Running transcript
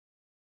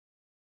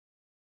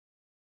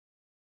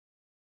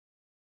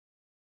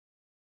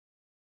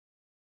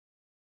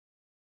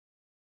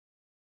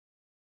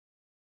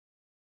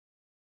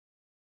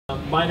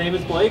My name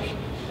is Blake.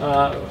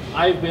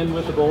 I've been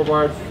with the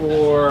Boulevard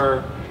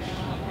for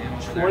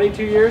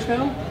 22 years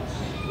now.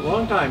 A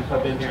long time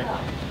I've been here.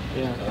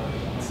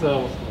 Yeah.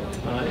 So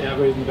yeah,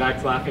 everybody in the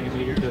back's laughing at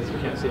me because you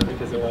can't see me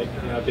because they're like,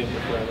 I've been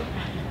here forever.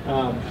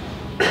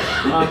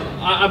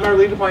 I'm our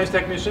lead appliance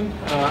technician.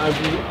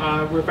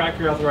 We're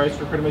factory authorized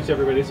for pretty much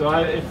everybody. So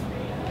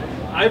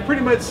I've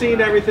pretty much seen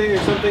everything.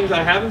 There's some things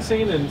I haven't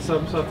seen, and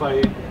some stuff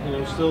I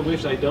still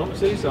wish I don't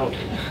see. So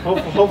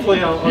hopefully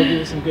I'll give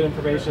you some good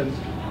information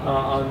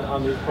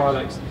on these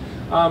products.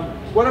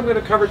 What I'm going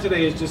to cover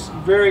today is just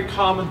very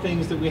common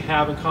things that we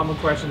have, and common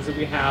questions that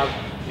we have,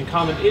 and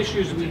common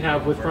issues we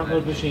have with front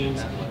load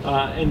machines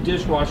and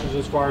dishwashers,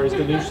 as far as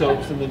the new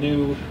soaps and the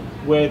new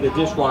way the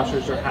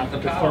dishwashers are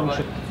having to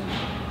function.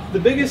 The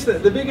biggest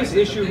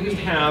issue we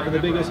have, and the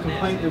biggest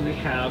complaint that we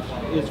have,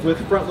 is with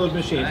front load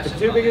machines. The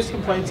two biggest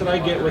complaints that I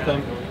get with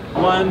them: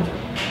 one,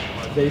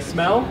 they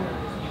smell;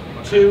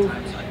 two,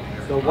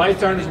 the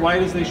whites aren't as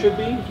white as they should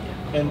be;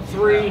 and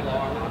three,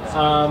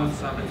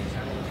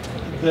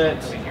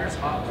 that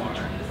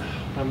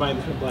my mind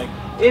is blank.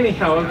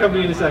 Anyhow, I'll come to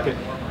you in a second.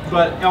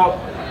 But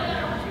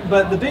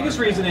the biggest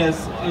reason is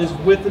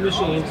with the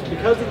machines,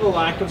 because of the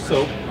lack of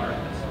soap.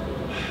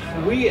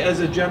 We,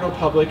 as a general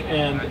public,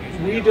 and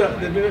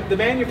the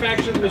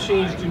manufacturers of the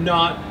machines do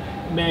not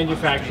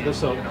manufacture the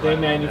soap. They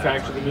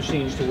manufacture the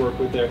machines to work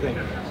with their thing.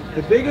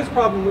 The biggest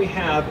problem we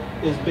have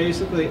is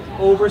basically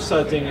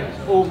over-sudsing and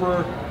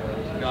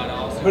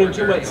putting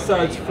too much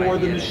suds for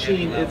the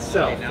machine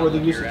itself, for the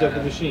usage of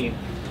the machine.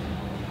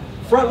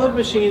 Front-load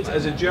machines,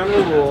 as a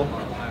general rule,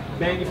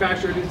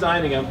 manufacturer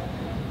designing them,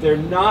 they're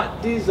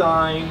not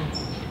designed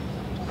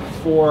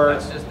for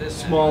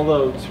small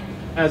loads,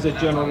 as a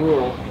general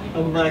rule,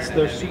 unless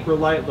they're super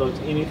light loads,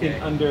 anything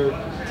under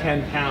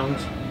 10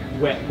 pounds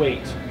wet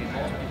weight.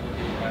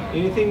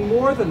 Anything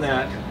more than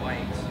that,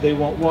 they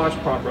won't wash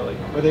properly,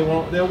 or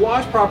they'll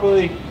wash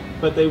properly,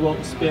 but they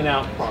won't spin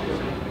out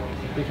properly,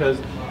 because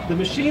the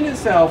machine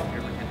itself,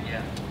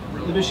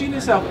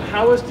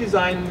 how it's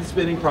designed in the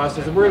spinning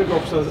process, and we're going to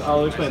go, so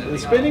I'll explain the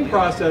spinning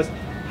process,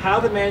 how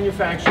the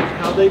manufacturers,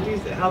 how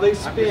they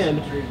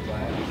spin,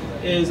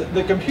 is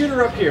the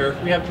computer up here.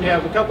 We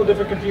have a couple of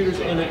different computers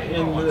in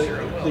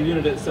the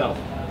unit itself.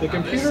 The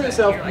computer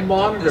itself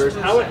monitors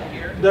how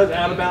it does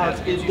out of balance.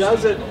 It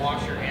does it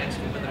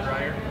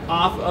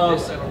off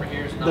of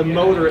the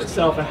motor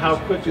itself and how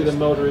quickly the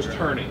motor is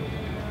turning.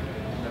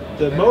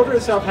 The motor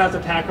itself has a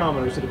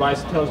tachometer, it's a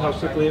device that tells how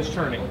quickly it's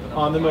turning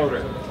on the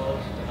motor.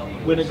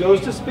 When it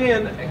goes to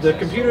spin, the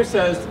computer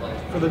says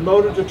for the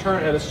motor to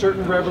turn at a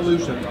certain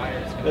revolution,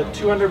 at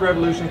 200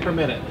 revolutions per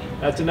minute.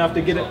 That's enough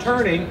to get it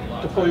turning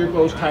to pull your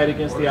clothes tight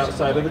against the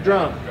outside of the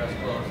drum.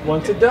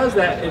 Once it does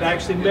that, it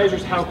actually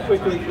measures how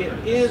quickly it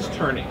is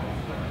turning.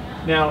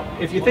 Now,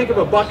 if you think of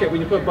a bucket,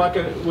 when you put a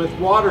bucket with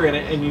water in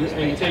it and you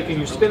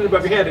spin it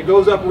above your head, it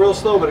goes up real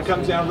slow, but it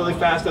comes down really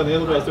fast down the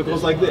other way, so it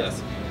goes like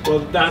this. Well,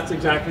 that's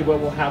exactly what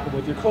will happen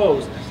with your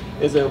clothes,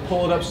 is it'll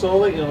pull it up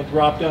slowly and it'll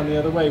drop down the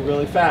other way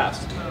really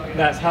fast.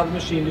 That's how the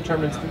machine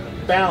determines the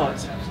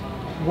balance.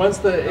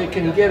 Once it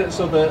can get it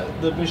so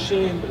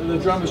the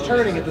drum is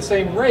turning at the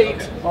same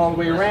rate all the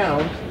way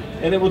around,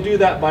 and it will do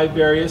that by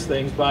various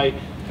things, by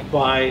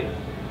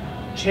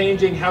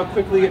changing how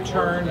quickly it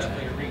turns,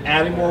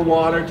 adding more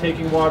water,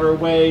 taking water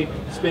away,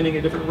 spinning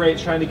at different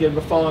rates, trying to get them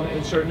to fall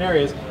in certain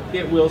areas,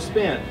 it will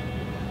spin.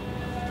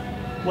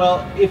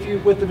 Well,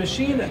 with the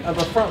machine of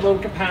a front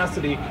load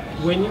capacity,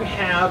 when you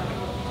have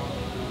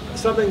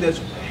something that's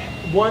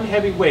one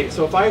heavy weight,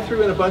 so if I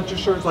threw in a bunch of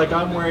shirts like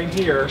I'm wearing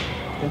here,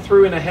 and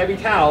threw in a heavy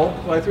towel,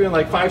 well, I threw in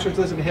like 5 shirts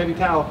and a heavy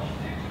towel,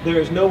 there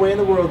is no way in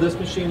the world this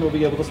machine will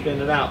be able to spin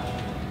it out,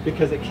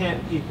 because it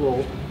can't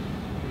equal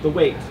the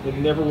weight. It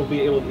never will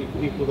be able to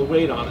equal the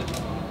weight on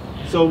it.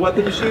 So what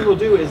the machine will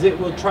do is it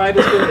will try to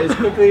spin it as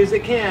quickly as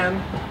it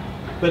can,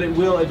 but it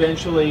will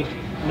eventually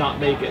not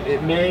make it.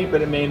 It may,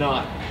 but it may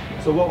not.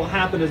 So what will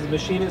happen is the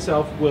machine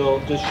itself will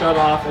just shut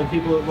off, and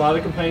a lot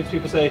of complaints,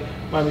 people say,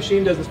 my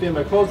machine doesn't spin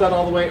my clothes out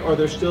all the way, or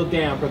they're still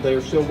damp, or they're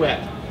still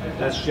wet.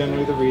 That's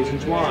generally the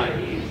reasons why.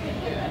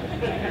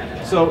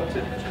 So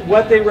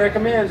what they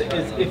recommend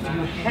is, if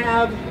you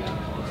have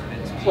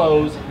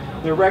clothes,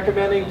 they're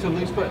recommending to at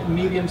least put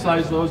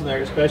medium-sized loads in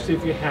there, especially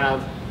if you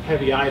have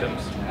heavy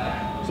items.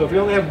 So if you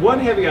only have one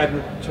heavy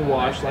item to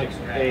wash, like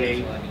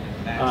a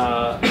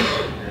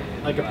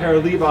pair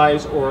of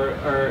Levi's or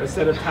a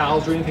set of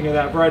towels or anything of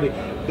that variety,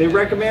 they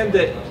recommend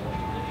that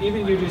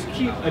even you just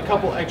keep a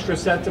couple extra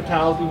sets of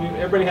towels.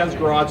 Everybody has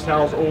garage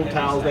towels, old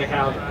towels they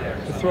have,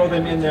 to throw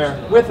them in there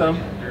with them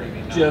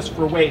just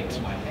for weight,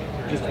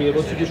 just to be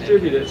able to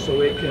distribute it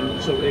so it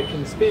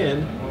can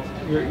spin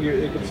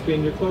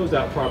your clothes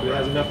out properly. It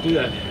has enough to do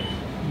that.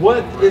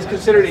 What is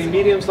considered a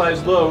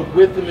medium-sized load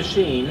with the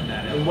machine,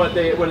 and what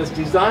it's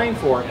designed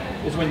for,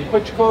 is when you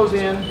put your clothes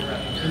in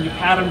and you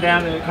pat them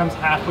down and it comes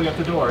halfway up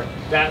the door.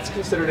 That's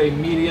considered a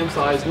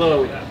medium-sized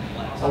load.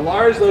 A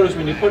large load is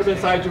when you put them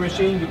inside your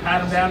machine, you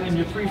pat them down, and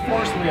you're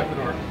 3/4 of the way up the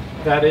door.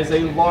 That is a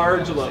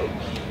large load.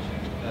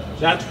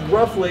 That's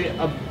roughly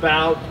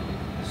about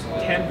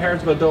 10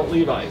 pairs of adult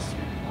Levi's.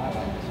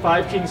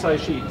 5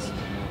 king-size sheets.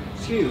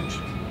 It's huge.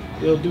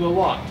 It'll do a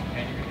lot.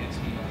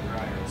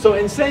 So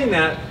in saying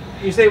that,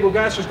 you say, well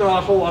gosh, there's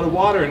not a whole lot of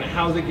water in it.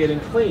 How's it getting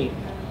clean?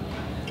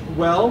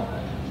 Well,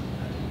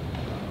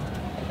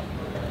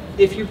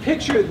 if you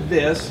picture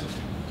this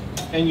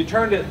and you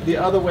turned it the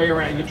other way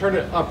around, you turned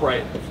it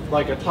upright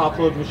like a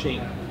top-load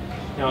machine.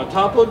 Now a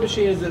top-load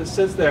machine is that it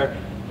sits there.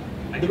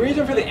 The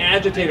reason for the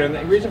agitator, and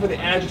the reason for the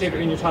agitator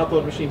in your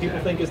top-load machine, people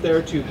think is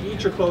there to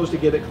heat your clothes to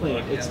get it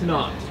clean. It's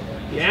not.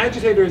 The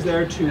agitator is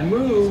there to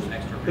move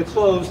the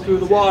clothes through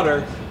the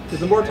water, because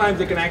the more times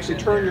it can actually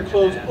turn your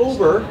clothes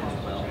over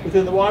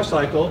within the wash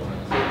cycle,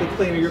 the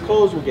cleaner your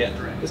clothes will get.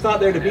 It's not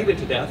there to beat it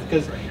to death,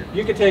 because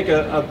you could take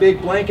a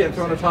big blanket and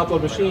throw in a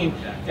top-load machine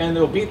and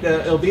it'll beat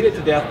it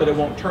to death, but it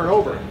won't turn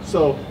over.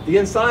 So the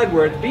inside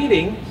where it's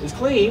beating is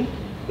clean,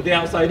 but the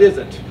outside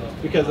isn't,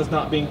 because it's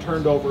not being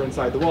turned over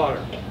inside the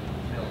water.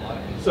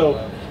 So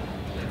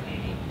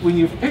when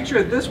you picture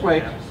it this way,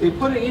 they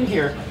put it in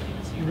here.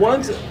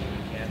 Once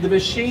the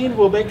machine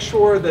will make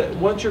sure that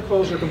once your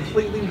clothes are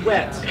completely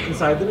wet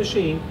inside the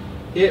machine,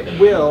 it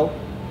will,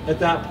 at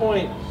that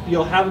point,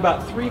 you'll have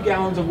about 3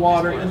 gallons of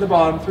water in the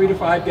bottom, 3 to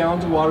 5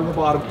 gallons of water in the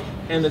bottom,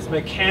 and it's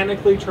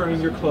mechanically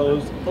turning your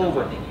clothes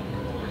over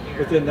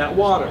within that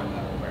water.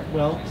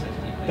 Well,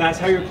 that's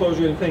how your clothes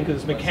are getting clean, because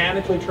it's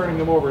mechanically turning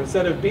them over.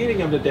 Instead of beating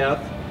them to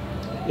death,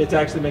 it's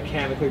actually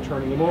mechanically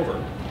turning them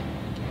over.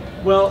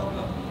 Well,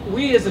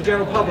 we as the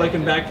general public,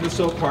 and back to the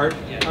soap part,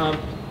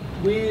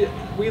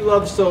 we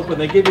love soap,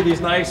 and they give you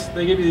these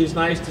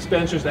nice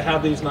dispensers that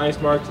have these nice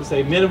marks that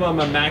say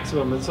minimum and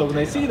maximum. And so when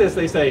they see this,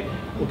 they say,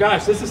 well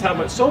gosh, this is how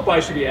much soap I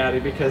should be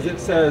adding, because it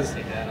says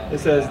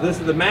this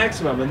is the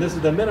maximum and this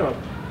is the minimum.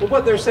 But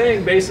what they're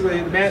saying basically,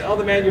 all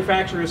the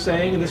manufacturer is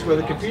saying, and this is where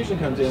the confusion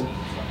comes in,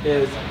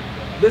 is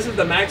this is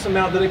the maximum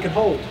amount that it can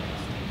hold.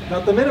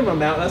 Not the minimum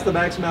amount, that's the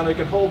maximum amount it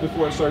can hold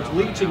before it starts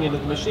leaching into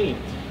the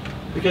machine.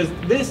 Because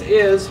this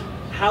is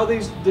how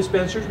these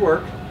dispensers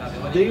work.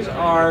 These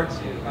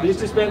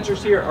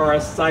dispensers here are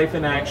a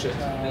siphon action.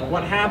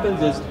 What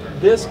happens is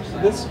this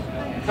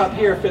cup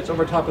here fits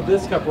over top of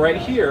this cup right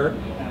here,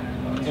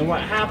 and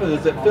what happens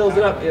is it fills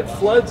it up, it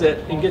floods it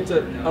and gets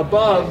it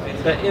above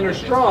that inner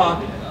straw,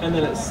 and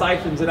then it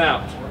siphons it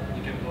out.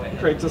 It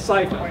creates a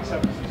siphon.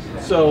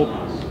 So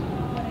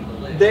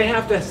they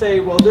have to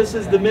say, well, this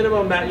is the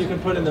minimum amount you can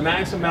put in, the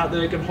maximum amount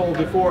that it can hold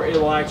before it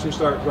will actually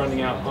start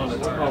running out on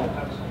its own.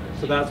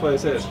 So that's why it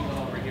says.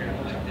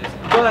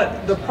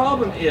 But the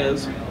problem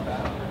is,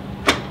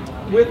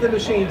 with the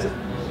machines,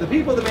 the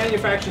people that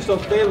manufacture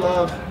soap, they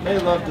love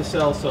to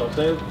sell soap.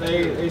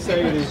 They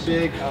say these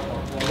big,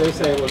 they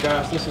say, well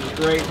gosh, this is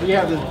great. We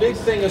have this big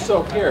thing of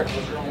soap here.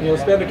 You'll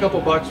spend a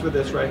couple bucks for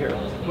this right here.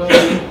 Well,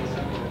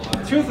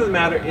 the truth of the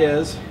matter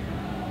is,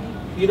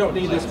 you don't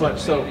need this much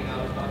soap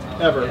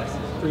ever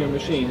for your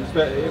machine,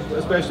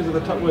 especially with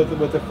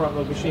the front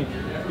load machine,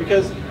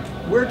 because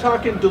we're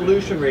talking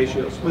dilution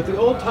ratios. With the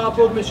old top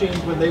load machines,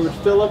 when they would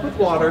fill up with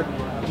water,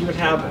 you'd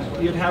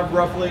have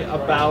roughly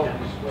about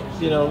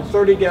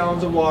 30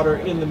 gallons of water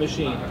in the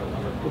machine.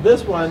 With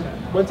this one,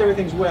 once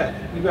everything's wet,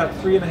 you've got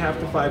 3.5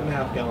 to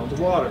 5.5 gallons of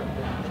water.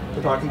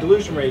 We're talking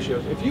dilution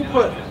ratios. If you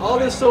put all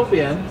this soap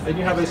in and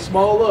you have a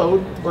small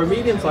load or a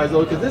medium-sized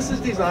load, because this is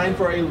designed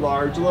for a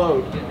large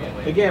load.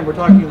 Again, we're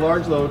talking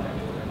large load,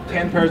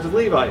 10 pairs of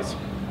Levi's.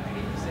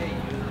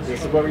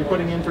 This is what we're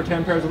putting in for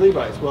 10 pairs of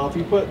Levi's. Well, if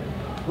you put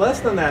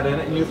less than that in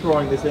it and you're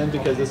throwing this in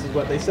because this is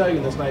what they sell you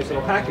in this nice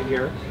little packet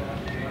here,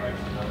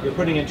 you're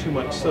putting in too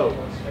much soap.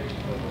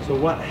 So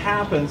what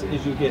happens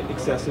is you get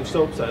excessive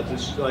soap suds.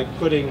 It's like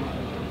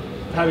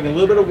having a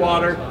little bit of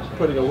water,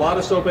 putting a lot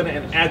of soap in it,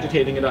 and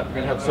agitating it up. You're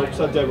going to have soap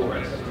suds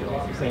everywhere.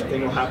 The same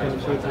thing will happen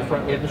with the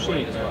front load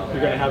machine. You're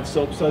going to have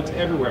soap suds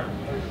everywhere.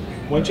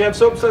 Once you have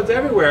soap suds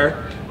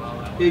everywhere,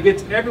 it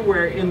gets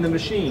everywhere in the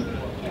machine.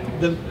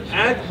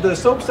 The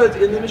soap suds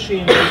in the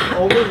machine can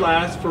only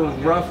last for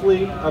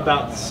roughly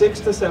about 6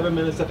 to 7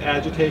 minutes of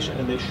agitation,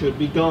 and they should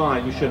be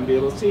gone. You shouldn't be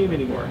able to see them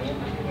anymore.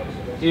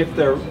 If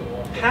they're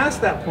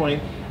past that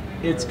point,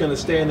 it's going to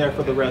stay in there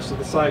for the rest of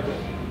the cycle.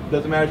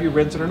 Doesn't matter if you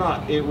rinse it or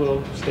not, it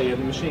will stay in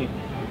the machine.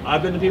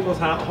 I've been to people's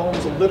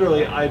homes,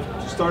 literally,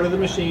 I've started the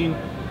machine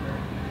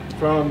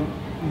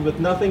with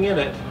nothing in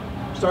it,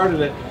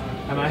 started it,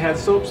 and I had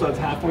soap suds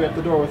halfway up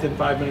the door within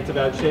 5 minutes of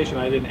agitation.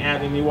 I didn't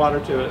add any water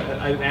to it,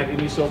 I didn't add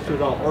any soap to it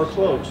at all, or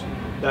clothes.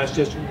 That's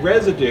just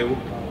residue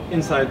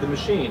inside the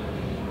machine.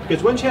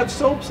 Because once you have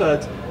soap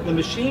suds, the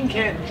machine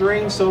can't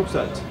drain soap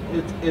suds.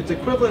 It's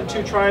equivalent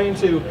to trying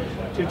to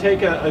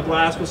take a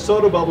glass with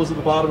soda bubbles at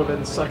the bottom of it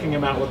and sucking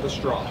them out with a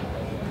straw.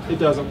 It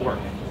doesn't work.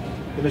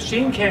 The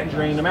machine can't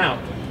drain them out.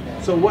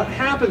 So what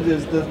happens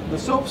is the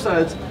soap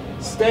suds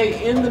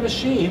stay in the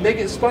machine. They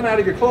get spun out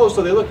of your clothes,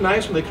 so they look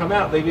nice when they come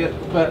out.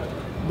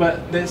 But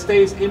it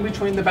stays in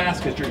between the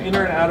baskets, your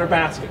inner and outer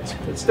baskets.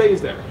 It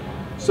stays there.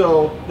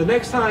 So the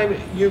next time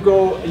you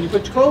go and you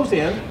put your clothes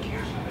in,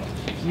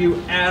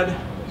 you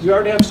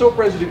already have soap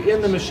residue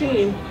in the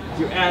machine,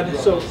 you add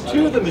soap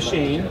to the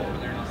machine,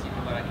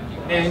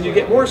 and you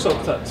get more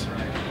soap suds,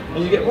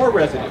 and you get more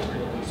residue.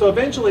 So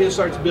eventually it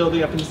starts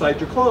building up inside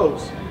your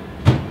clothes.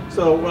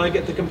 So when I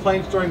get the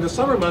complaints during the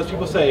summer months,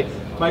 people say,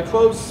 my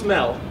clothes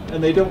smell,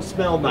 and they don't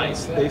smell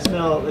nice. They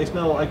smell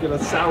like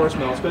a sour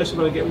smell, especially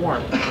when they get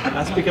warm.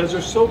 That's because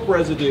there's soap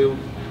residue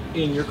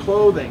in your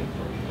clothing.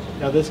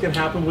 Now this can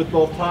happen with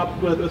both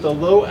with the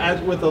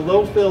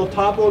low fill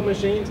top load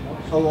machines,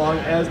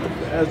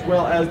 as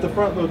well as the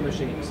front load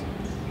machines.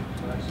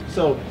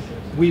 So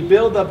we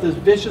build up this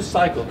vicious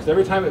cycle, because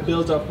every time it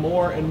builds up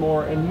more and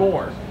more and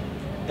more.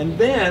 And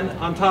then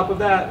on top of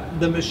that,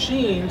 the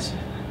machines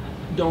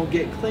don't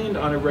get cleaned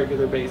on a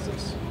regular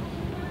basis.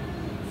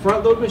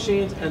 Front load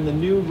machines and the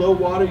new low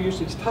water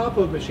usage top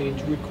load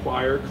machines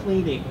require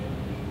cleaning.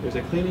 There's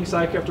a cleaning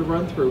cycle you have to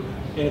run through.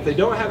 And if they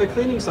don't have a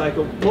cleaning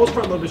cycle, most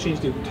front load machines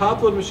do.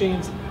 Top load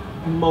machines,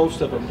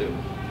 most of them do.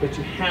 But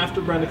you have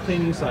to run a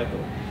cleaning cycle.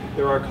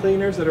 There are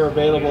cleaners that are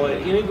available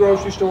at any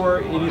grocery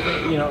store,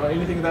 anything,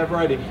 anything of that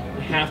variety.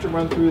 You have to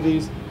run through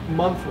these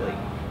monthly.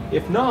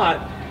 If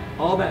not,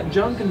 all that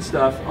junk and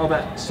stuff, all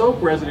that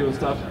soap residue and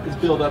stuff is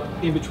built up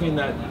in between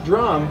that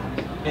drum,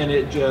 and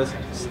it just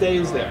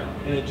stays there.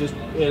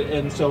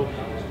 And so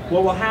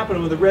what will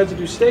happen when the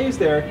residue stays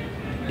there,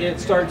 it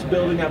starts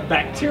building up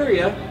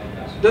bacteria.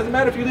 Doesn't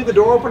matter if you leave the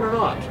door open or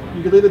not.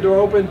 You can leave the door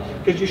open,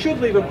 because you should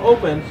leave them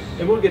open,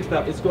 and we'll get to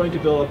that. It's going to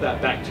build up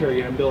that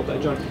bacteria and build up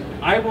that junk.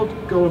 I will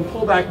go and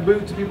pull back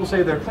boots. People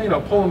say they're clean.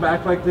 I'll pull them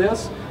back like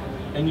this,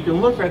 and you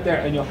can look right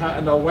there, and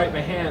I'll wipe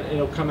my hand, and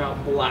it'll come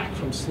out black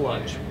from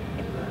sludge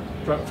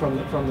from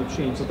the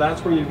machine. So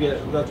that's where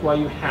that's why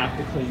you have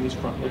to clean these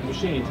front load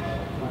machines.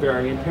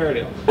 Very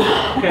imperative.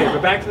 Okay,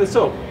 but back to the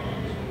soap.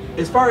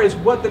 As far as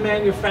what the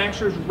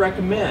manufacturers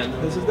recommend,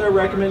 this is their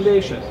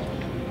recommendation.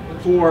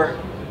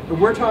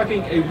 We're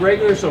talking a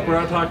regular soap. We're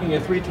not talking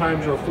a 3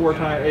 times or a 4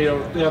 times.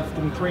 They have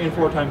from 3 and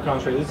 4 time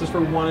concentrate. This is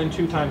for 1 and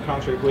 2 time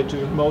concentrate, which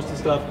is most of the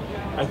stuff.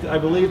 I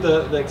believe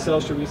the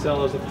Excelsior we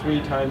sell is a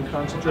 3 time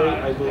concentrate.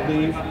 I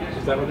believe,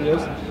 is that what it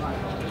is?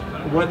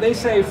 What they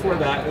say for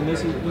that, and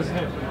this is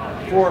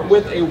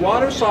with a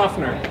water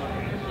softener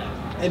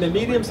and a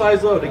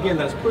medium-sized load, again,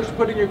 that's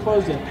putting your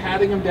clothes in,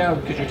 patting them down,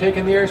 because you're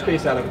taking the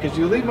airspace out of it. Because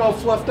you leave them all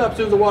fluffed up, as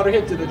soon as the water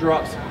hits it, it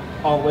drops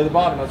all the way to the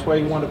bottom. That's why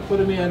you want to put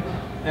them in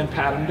and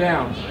pat them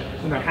down.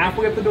 When they're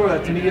halfway up the door,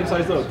 that's a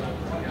medium-sized load.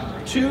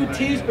 2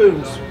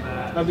 teaspoons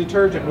of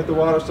detergent with the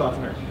water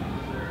softener.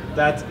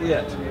 That's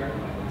it.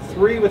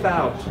 3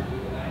 without.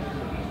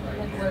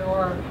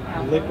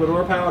 Liquid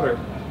or powder.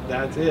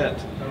 That's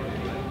it.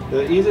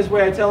 The easiest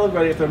way I tell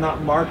everybody, if they're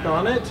not marked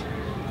on it,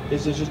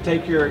 is to just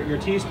take your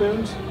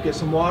teaspoons, get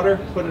some water,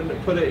 put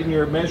it in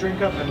your measuring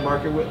cup, and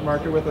mark it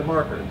with a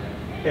marker.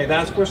 Okay,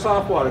 that's for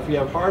soft water. If you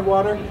have hard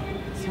water,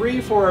 3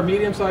 for a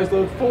medium-sized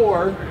load,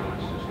 4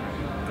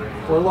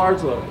 for a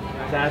large load.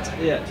 That's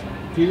it.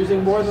 If you're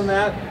using more than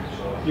that,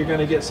 you're going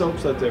to get soap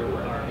suds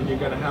everywhere, and you're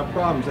going to have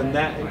problems. And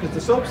that, because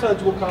the soap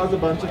suds will cause a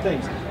bunch of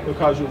things. They'll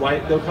cause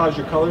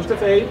your colors to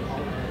fade.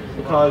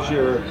 They'll cause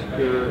your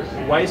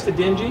whites to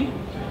dingy.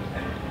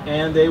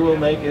 And they will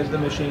the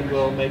machine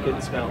will make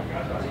it smell.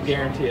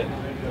 Guarantee it.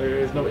 There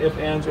is no ifs,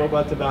 ands, or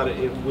buts about it.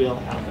 It will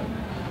happen.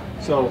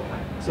 So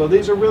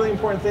these are really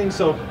important things.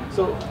 So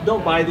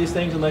don't buy these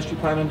things unless you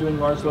plan on doing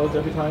large loads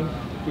every time,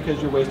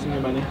 because you're wasting your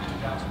money.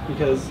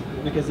 Because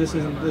this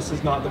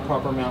is not the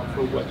proper amount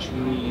for what you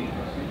need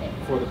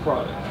for the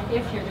product.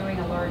 If you're doing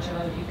a large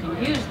load, you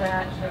can use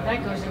that, but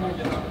that goes in the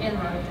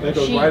machine. It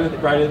goes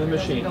right in the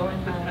machine.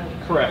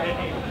 Correct.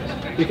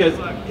 Because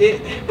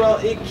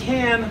it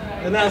can,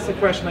 and that's the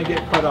question I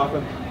get quite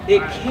often,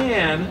 it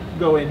can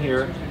go in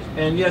here,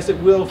 and yes, it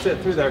will fit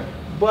through there,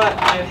 but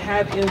I've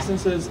had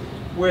instances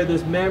where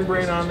this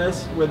membrane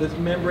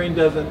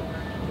doesn't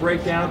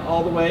break down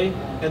all the way,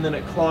 and then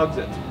it clogs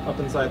it up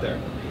inside there.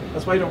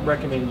 That's why I don't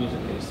recommend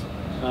using these.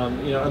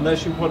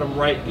 Unless you put them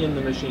right in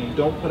the machine.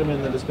 Don't put them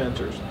in the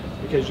dispensers,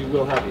 because you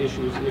will have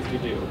issues if you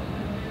do.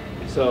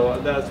 So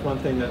that's one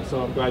thing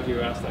so I'm glad you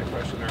asked that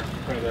question or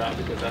pointed it out,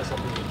 because that's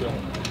something you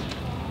don't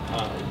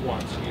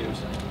want to use.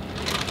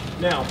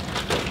 Now,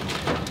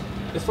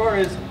 as far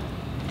as,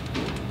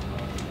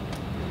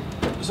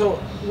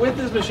 so with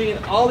this machine,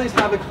 all these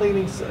have a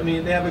cleaning,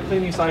 they have a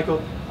cleaning cycle.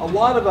 A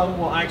lot of them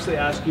will actually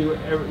ask you,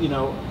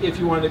 if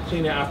you want to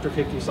clean it after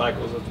 50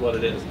 cycles, that's what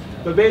it is.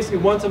 But basically,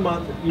 once a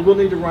month, you will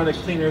need to run a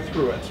cleaner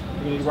through it.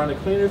 You need to run a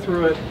cleaner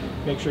through it,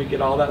 make sure you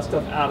get all that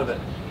stuff out of it.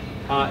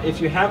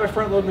 If you have a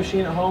front load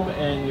machine at home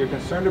and you're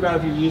concerned about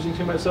if you're using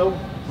too much soap,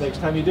 next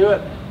time you do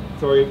it,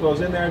 throw your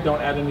clothes in there,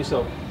 don't add any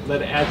soap.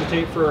 Let it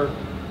agitate for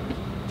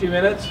a few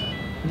minutes,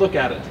 look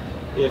at it.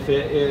 If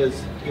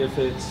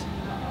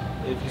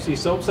you see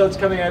soap suds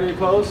coming out of your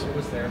clothes, it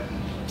was there.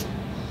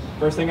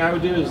 First thing I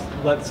would do is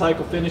let the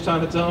cycle finish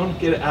on its own,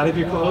 get it out of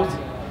your clothes,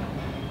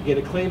 get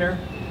a cleaner,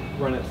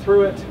 run it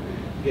through it,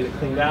 get it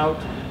cleaned out.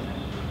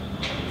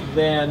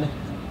 Then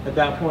at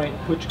that point,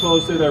 put your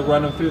clothes through there,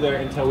 run them through there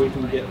until we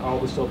can get all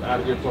the soap out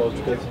of your clothes,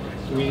 because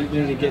we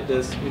need to get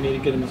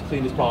them as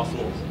clean as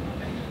possible.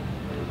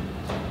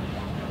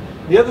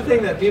 The other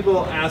thing that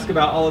people ask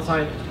about all the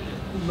time,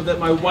 that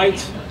my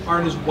whites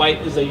aren't as white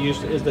as they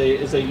used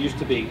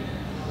to be.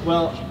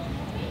 Well,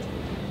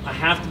 I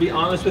have to be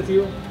honest with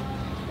you.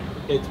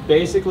 It's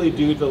basically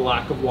due to the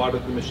lack of water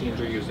the machines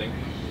are using.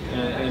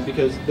 And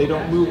because they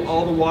don't move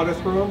all the water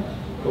through them,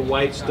 the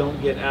whites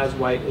don't get as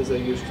white as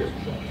they used to.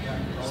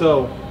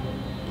 So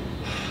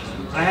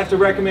I have to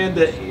recommend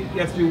that you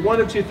have to do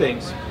one of two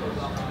things.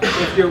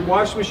 If your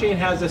washing machine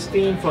has a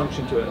steam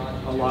function to it,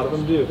 a lot of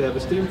them do, if they have a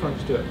steam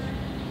function to it,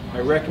 I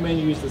recommend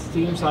you use the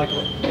steam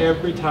cycle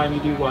every time you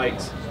do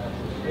whites.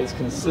 It's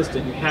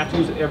consistent. You have to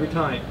use it every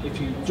time. If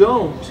you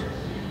don't,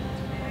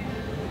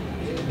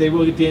 they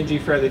will get dingy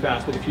fairly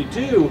fast. But if you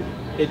do,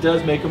 it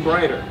does make them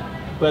brighter.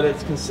 But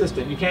it's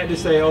consistent. You can't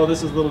just say, oh,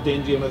 this is a little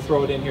dingy, I'm going to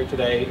throw it in here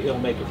today, it'll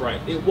make it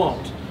bright. It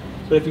won't.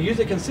 But if you use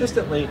it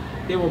consistently,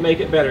 it will make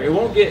it better. It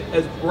won't get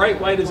as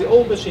bright white as the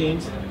old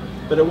machines,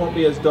 but it won't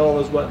be as dull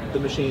as what the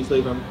machines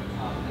leave them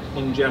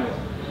in general.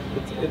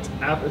 It's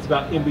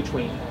about in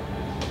between.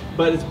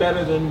 But it's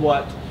better than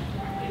what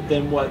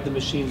the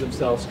machines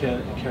themselves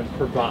can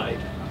provide.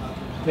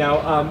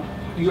 Now,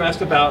 you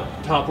asked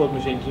about top load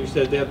machines. You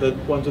said they have the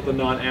ones with the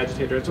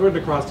non-agitator. So we're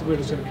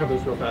just going to cover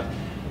this real fast.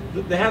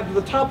 They have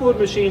the top load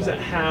machines that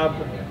have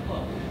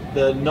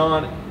the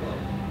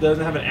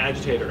doesn't have an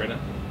agitator in it.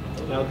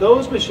 Now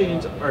those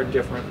machines are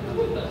different.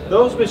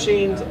 Those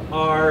machines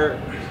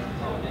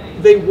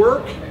they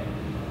work,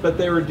 but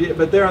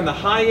they're on the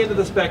high end of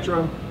the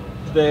spectrum.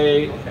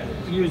 They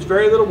use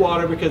very little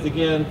water because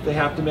again because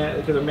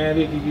they're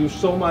mandated to use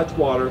so much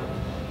water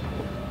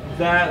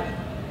that,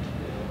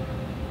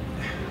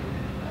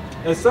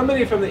 as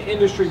somebody from the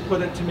industry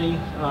put it to me,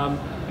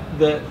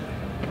 that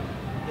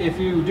if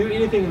you do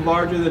anything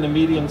larger than a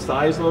medium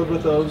size load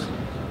with those,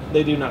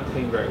 they do not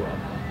clean very well.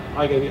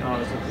 I gotta be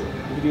honest with you.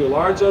 If you do a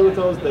large load with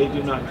those, they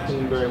do not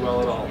clean very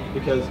well at all.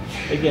 Because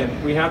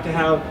again, we have to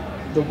have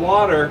the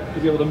water to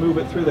be able to move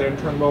it through there and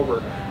turn them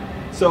over.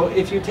 So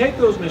if you take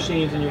those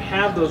machines and you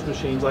have those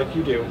machines like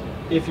you do,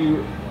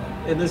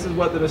 and this is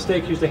what the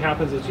mistake usually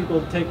happens is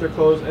people take their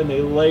clothes and they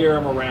layer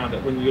them around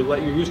it. When you're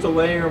used to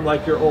layering them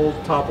like your old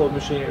top load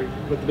machine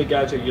with the big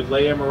agitator, you'd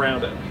lay them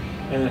around it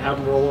and then have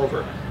them roll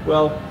over.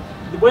 Well,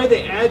 the way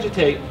they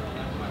agitate,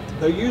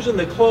 they're using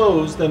the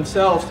clothes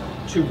themselves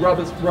to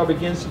rub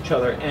against each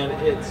other, and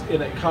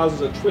it causes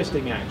a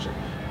twisting action.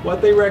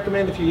 What they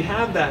recommend if you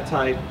have that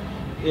type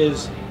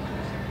is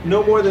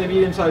no more than a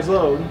medium-sized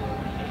load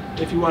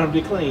if you want them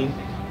to be clean,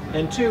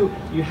 and two,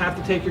 you have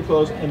to take your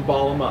clothes and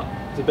ball them up.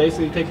 So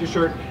basically you take your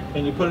shirt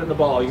and you put it in a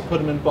ball. You put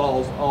them in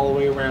balls all the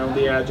way around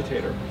the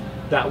agitator.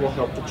 That will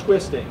help the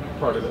twisting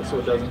part of it so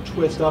it doesn't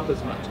twist up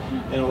as much,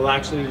 and it will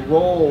actually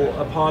roll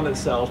upon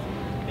itself,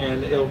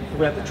 and it'll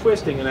prevent the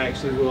twisting and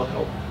actually will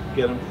help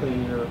get them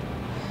cleaner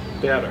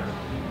better.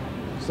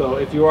 So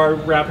if you are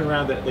wrapping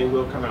around that, they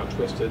will come out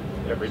twisted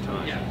every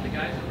time.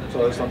 So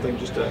there's something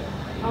just to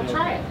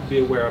try it. Be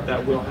aware of.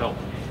 That will help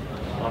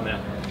on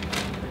that.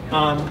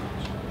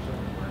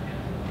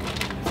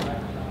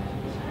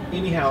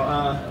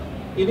 Anyhow,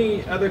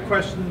 any other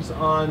questions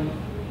on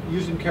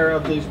using care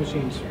of these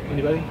machines?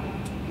 Anybody?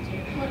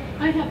 Well,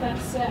 I have that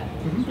set,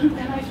 and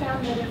I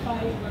found that if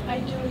I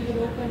do leave it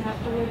open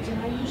afterwards, and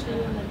I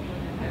usually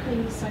I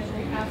clean the cycle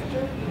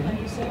after, like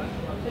you said,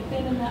 but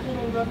then in that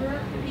little rubber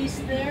piece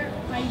there,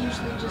 I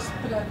usually just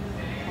put a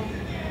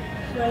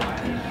thread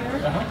in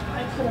here.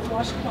 I put a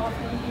washcloth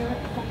in here,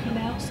 poking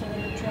out so that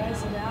it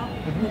dries it out,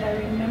 that I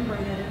remember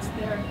that it's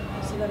there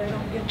so that I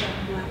don't get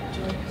that black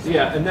joint.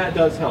 Yeah, and that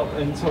does help.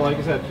 And so, like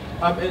I said,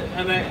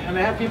 and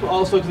I have people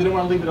also, because they don't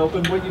want to leave it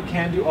open, what you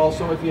can do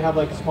also, if you have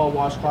like a small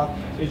washcloth,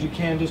 is you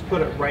can just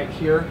put it right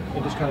here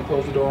and just kind of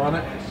close the door on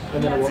it,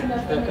 and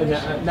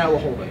then that will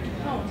hold it.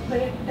 Oh,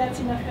 but that's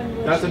enough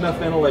ventilation? That's enough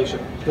ventilation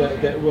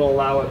that will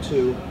allow it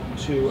to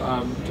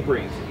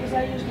breathe. Because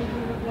I usually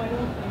leave it wide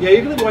open. Yeah, you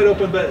can leave it wide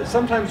open, but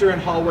sometimes they're in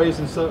hallways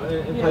and so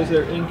in places that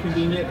are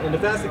inconvenient. And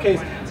if that's the case,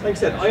 like I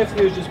said, all you have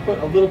to do is just put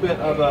a little bit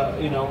of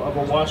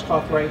a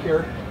washcloth right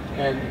here,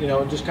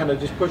 and just kind of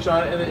push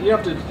on it, and you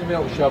don't have to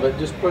don't shove it,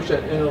 just push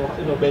it, and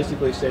it'll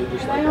basically stay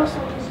just like that. I also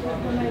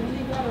when I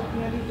leave that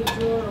open, I leave the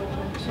drawer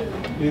open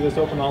too. Leave this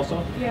open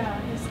also?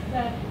 Yeah, is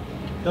that?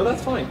 No,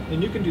 that's fine,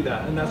 and you can do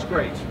that, and that's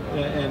great,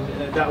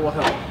 and that will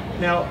help.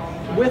 Now,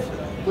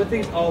 with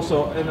these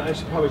also, and I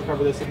should probably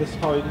cover this, and this is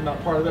probably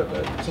not part of it,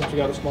 but since we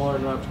got it smaller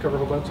and I don't have to cover a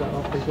whole bunch, so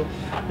that's pretty cool.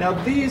 Now,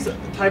 these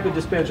type of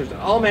dispensers,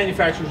 all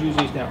manufacturers use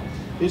these now.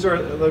 These are,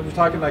 we're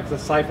talking like the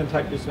siphon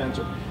type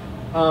dispenser.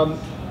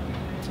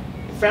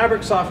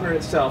 Fabric softener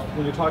itself,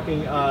 when you're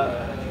talking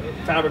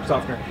fabric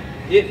softener,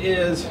 it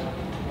is,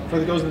 before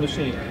it goes in the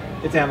machine,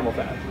 it's animal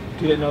fat.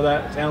 You didn't know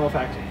that? It's animal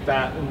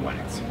fat and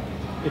wax,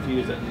 if you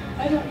use it.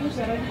 I don't use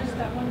that. I use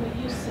that one that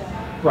you said.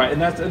 Right,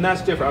 and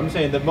that's different. I'm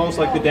saying that most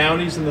like the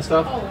downies and the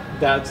stuff,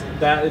 that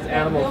is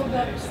animal. Build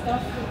up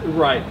stuff.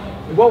 Right.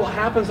 What will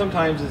happen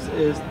sometimes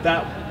is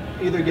that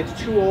either gets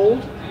too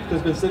old because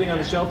it's been sitting on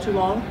the shelf too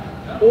long,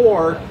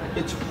 or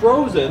it's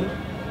frozen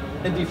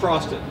and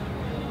defrosted.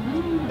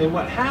 And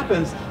what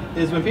happens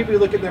is when people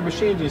look at their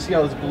machines and you see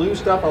all this blue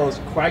stuff, all this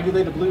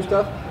coagulated blue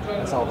stuff,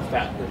 that's all the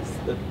fat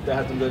that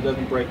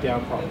doesn't break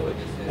down properly,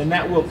 and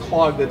that will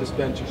clog the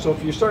dispenser. So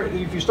if you start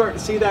to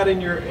see that in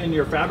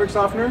your fabric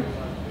softener,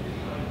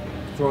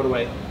 throw it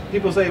away.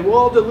 people say,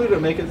 well, dilute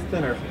it, make it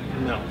thinner.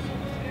 No,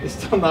 it's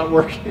still not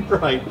working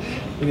right.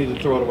 You need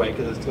to throw it away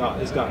because it's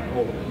gotten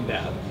old and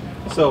bad.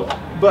 So,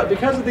 but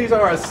because these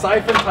are a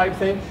siphon type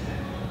thing,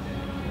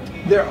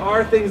 there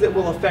are things that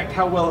will affect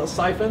how well it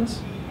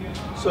siphons.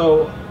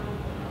 So,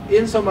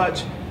 in so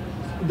much,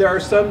 there are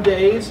some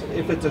days,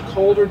 if it's a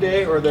colder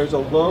day or there's a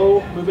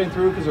low moving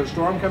through because there's a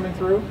storm coming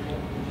through,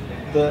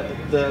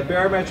 the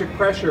barometric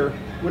pressure,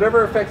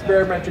 whatever affects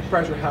barometric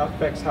pressure,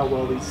 affects how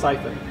well these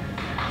siphon.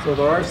 So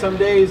there are some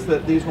days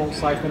that these won't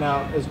siphon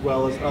out as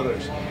well as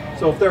others.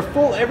 So if they're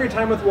full every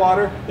time with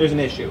water, there's an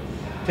issue.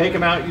 Take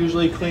them out,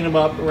 usually clean them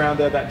up around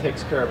there, that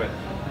takes care of it.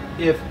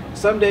 If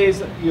some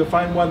days you'll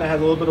find one that has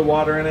a little bit of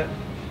water in it,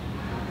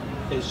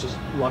 it's just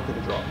luck of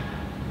the draw.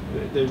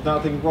 There's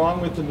nothing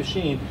wrong with the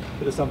machine,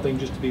 but it's something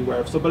just to be aware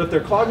of. So, but if they're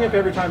clogging up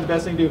every time, the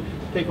best thing to do,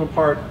 take them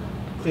apart,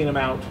 clean them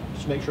out,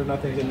 just make sure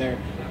nothing's in there,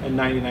 and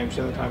 99%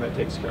 of the time that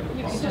takes care of the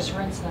You problem. can just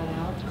rinse that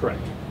out.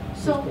 Correct.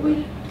 So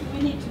we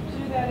need to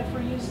do that if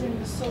we're using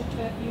the soap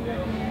that you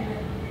recommend.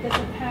 Does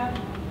it have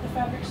the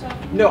fabric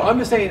softener? No,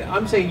 I'm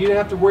saying you don't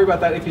have to worry about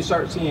that if you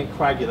start seeing it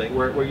coagulate,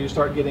 where you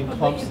start getting Oh,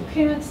 clumps. but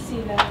you can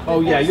see that. Oh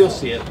yeah, you'll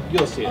see it.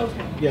 You'll see it.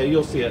 Okay. Yeah,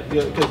 you'll see it.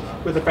 Because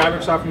with the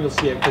fabric softener, you'll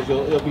see it because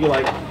it'll be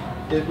like,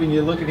 when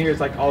you look in here, it's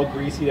like all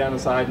greasy down the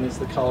side, and it's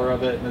the color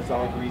of it, and it's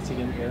all greasy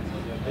in here,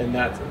 and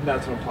that's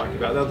what I'm talking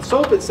about. Now the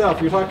soap itself,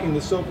 you're talking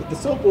the soap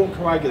won't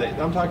coagulate.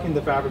 I'm talking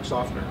the fabric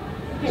softener.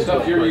 The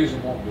stuff you're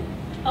using won't do.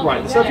 Okay,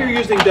 Right, the stuff yeah. you're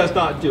using does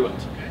not do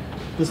it.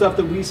 The stuff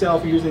that we sell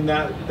for using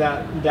that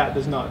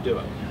does not do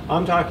it.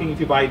 I'm talking if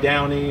you buy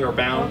Downy or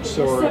Bounce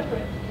Okay,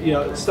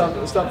 or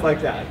separate. stuff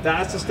like that.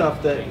 That's the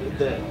stuff that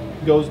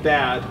goes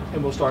bad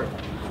and will start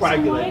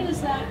coagulating. So why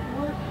does that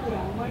work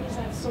well? Why does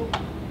that soap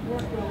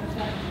work well with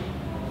that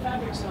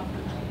fabric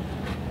softener?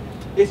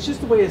 It's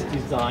just the way it's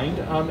designed.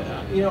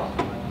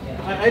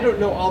 I don't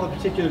know all the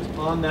particulars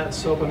on that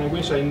soap, and I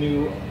wish I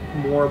knew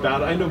more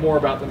about it. I know more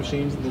about the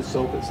machines than the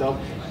soap itself,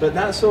 but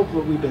that soap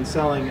that we've been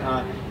selling,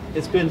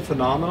 it's been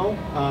phenomenal.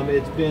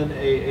 It's been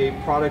a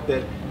product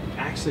that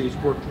actually has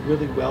worked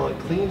really well. It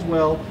cleans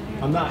well.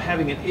 I'm not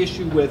having an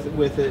issue with it,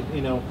 with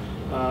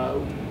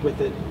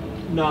it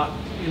not,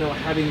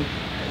 having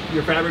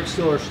your fabrics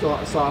still are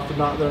soft, and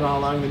they're not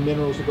allowing the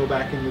minerals to go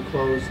back in your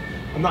clothes.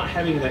 I'm not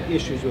having that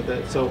issues with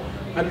it. So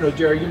I don't know,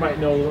 Jerry, you might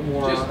know a little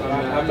more.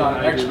 I'm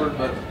not an expert,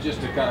 but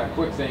just a kind of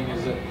quick thing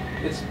is that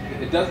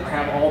it doesn't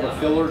have all the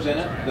fillers in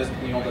it that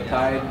the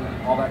Tide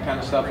and all that kind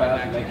of stuff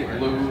has to make it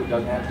blue. It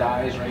doesn't have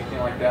dyes or anything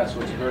like that, so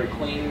it's a very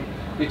clean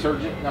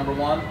detergent. Number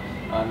one.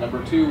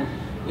 Number two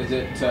is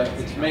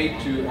it's made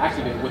to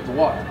activate with the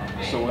water.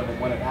 So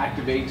when it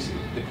activates,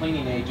 the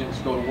cleaning agents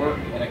go to work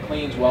and it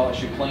cleans well it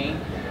should clean,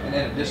 and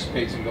then it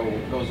dissipates and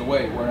goes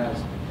away.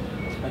 Whereas,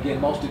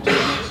 again, most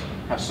detergents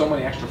have so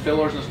many extra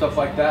fillers and stuff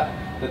like that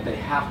they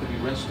have to be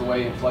rinsed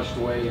away and flushed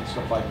away and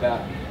stuff like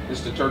that. This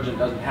detergent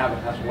doesn't have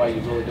it. That's why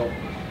you really don't.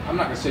 I'm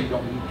not going to say you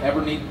don't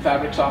ever need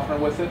fabric softener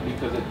with it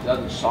because it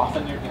doesn't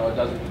soften it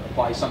doesn't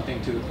apply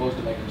something to the clothes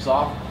to make them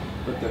soft.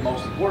 But the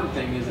most important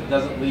thing is it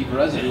doesn't leave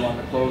residue on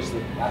the clothes.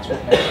 That's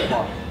what makes it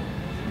hard.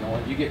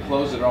 When you get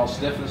clothes that are all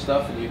stiff and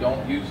stuff, and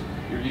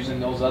you're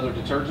using those other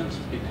detergents, it's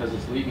because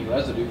it's leaving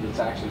residue that's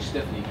actually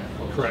stiffening your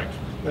clothes. Correct.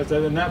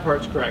 And that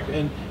part's correct.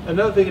 And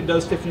another thing that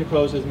does stiffen your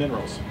clothes is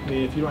minerals. I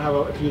mean, if you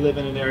live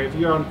in an area, if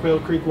you're on Quail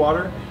Creek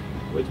water,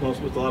 which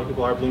a lot of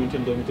people are,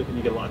 Bloomington, and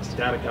you get a lot of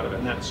static out of it,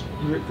 and that's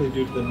strictly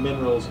due to the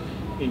minerals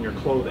in your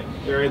clothing.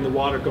 They're in the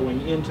water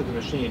going into the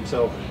machine.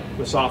 So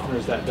with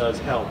softeners, that does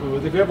help.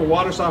 If you have a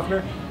water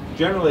softener,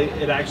 generally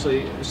it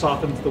actually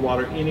softens the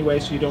water anyway,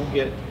 so you don't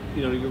get,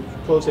 your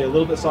clothes stay a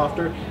little bit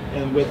softer,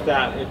 and with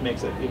that, it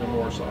makes it even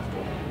more softer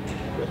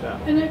with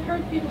that. And I've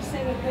heard people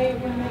say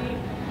that when they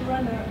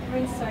run a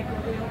rinse cycle,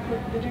 they'll put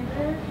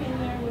vinegar in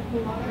there with the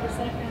water. Does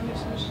that damage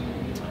the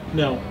machine?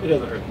 No, it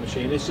doesn't hurt the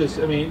machine. It's just,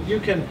 you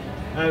can,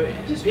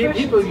 Just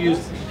people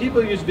freshens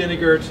use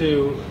vinegar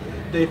to,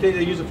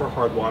 they use it for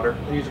hard water.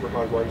 They use it for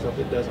hard water stuff.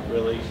 It doesn't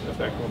really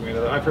affect one way or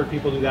another. I've heard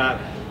people do that.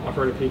 I've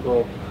heard of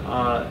people,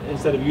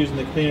 instead of using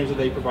the cleaners that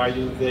they provide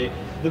you,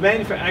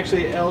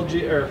 actually LG,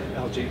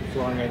 it's the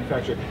wrong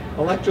manufacturer,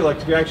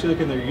 Electrolux, if you actually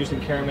look in their use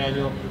and care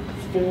manual,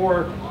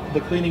 for the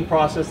cleaning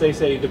process, they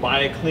say to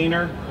buy a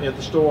cleaner at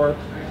the store,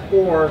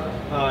 or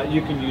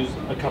you can use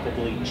a cup of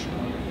bleach.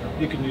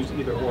 You can use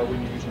either or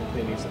when you're using a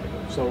cleaning cycle.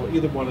 So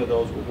either one of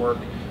those will work.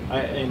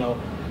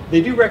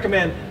 They do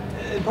recommend,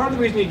 and part of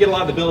the reason you get a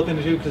lot of the buildup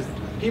into too, because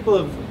people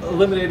have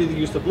eliminated the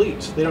use of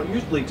bleach. They don't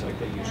use bleach like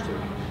they used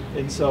to.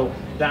 And so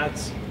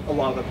that's a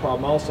lot of the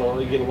problem also.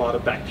 You get a lot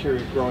of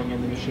bacteria growing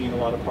in the machine, a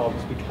lot of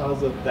problems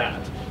because of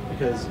that,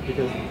 because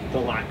the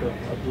lack of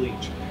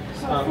bleach.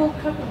 So a full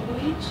cup of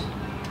bleach?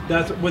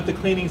 That's with the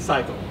cleaning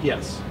cycle,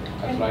 yes.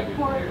 That's what I do. And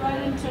pour it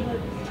right into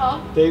the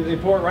top? They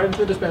pour it right into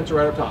the dispenser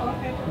right up top.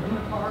 Okay.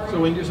 So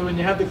when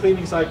you have the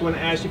cleaning cycle, and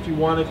ask if you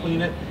want to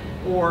clean it,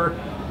 or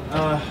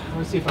let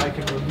me see if I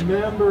can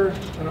remember.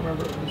 I don't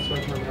remember. So I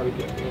can remember how to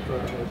get it. How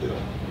to do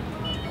it.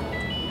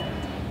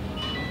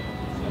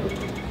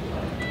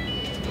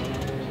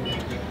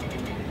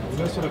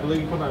 this one, I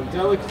believe you put on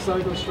delicate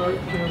cycle start,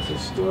 cancel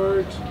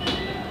start. I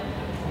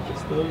think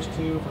it's those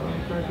two, if I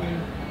remember correctly.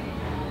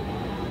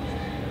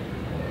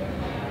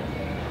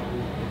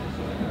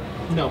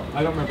 No,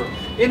 I don't remember.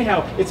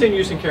 Anyhow, it's in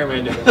use and care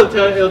manual.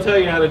 It'll tell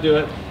you how to do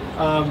it.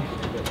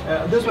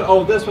 This one,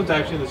 oh, this one's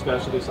actually in the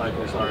specialty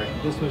cycle, sorry.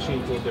 This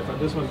machine's a little different.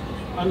 This one,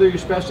 under your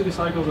specialty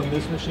cycles on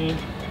this machine,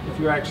 if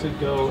you actually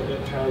go, it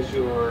has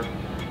your...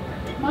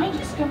 Mine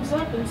just comes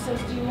up and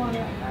says, do you want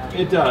to...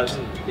 It does.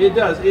 It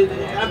does.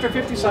 After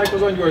 50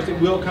 cycles on yours, it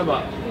will come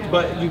up. Yeah.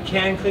 But you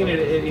can clean it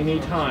at any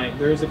time.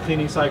 There is a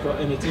cleaning cycle,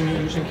 and it's in your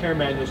use and care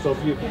manual. So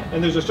if you,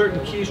 and there's a certain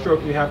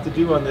keystroke you have to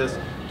do on this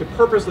to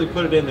purposely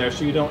put it in there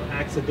so you don't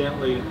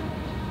accidentally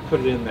put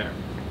it in there.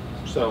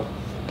 So,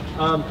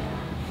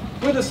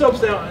 with the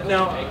soaps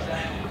now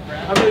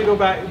I'm going to go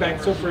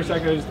back soap for a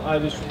second.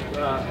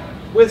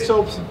 With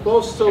soaps,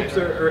 both soaps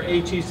are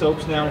HE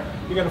soaps now.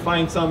 You're going to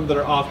find some that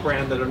are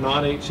off-brand that are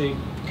non-HE.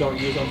 Don't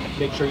use them.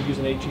 Make sure you use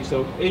an HE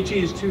soap. HE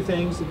is two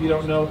things, if you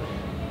don't know.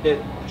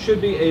 It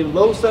should be a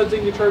low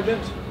sudsing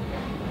detergent,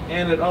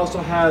 and it also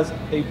has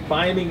a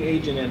binding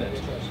agent in it.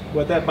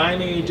 What that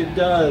binding agent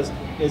does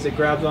is it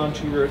grabs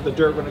onto the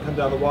dirt when it comes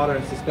out of the water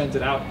and suspends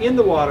it out in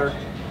the water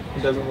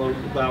and doesn't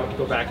allow it to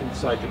go back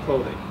inside your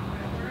clothing.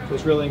 So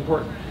it's really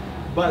important.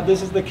 But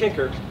this is the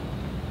kicker.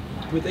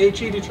 With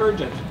HE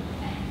detergent,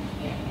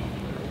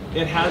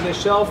 it has a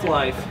shelf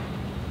life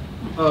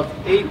of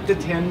 8 to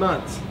 10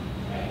 months.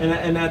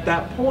 And at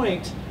that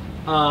point,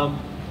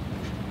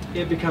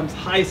 it becomes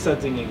high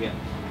sudsing again.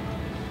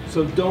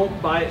 So don't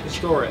buy it to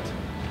store it.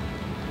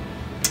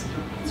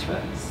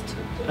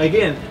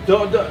 Again,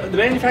 the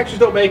manufacturers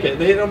don't make it.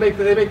 They make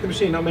the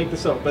machine, don't make the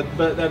soap. But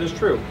that is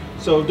true.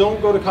 So don't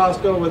go to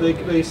Costco where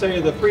they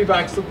say the three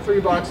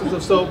boxes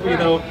of soap, you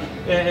know,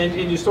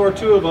 and you store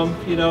 2 of them,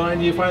 you know,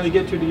 and you finally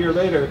get to it a year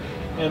later,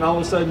 and all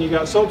of a sudden you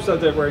got soap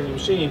suds everywhere in your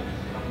machine.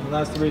 And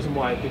that's the reason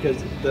why,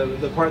 because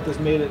the part that's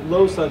made it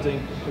low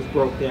sudsing is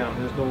broke down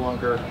and is no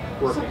longer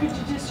working. So could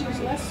you just use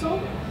less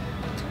soap?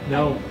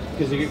 No,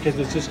 because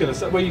it's just going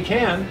to, well, you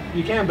can,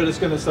 but it's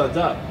going to suds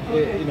up.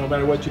 Okay. No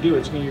matter what you do,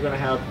 you're going to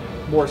have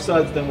more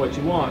suds than what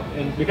you want,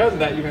 and because of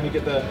that, you're going to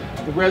get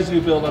the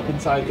residue build up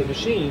inside the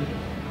machine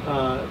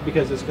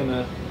because it's going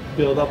to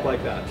build up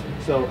like that.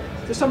 So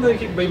just something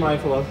to be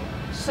mindful of.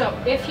 So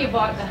if you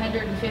bought the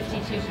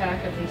 152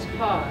 pack of these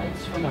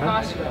pods from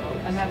Costco,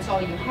 and that's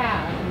all you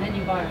have, and then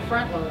you bought a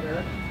front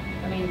loader,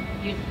 I mean,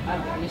 I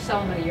don't know, you sell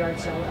them at a yard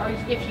sale. Or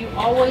if you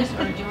always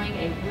are doing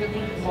a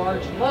really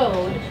large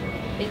load,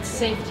 it's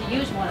safe to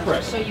use one of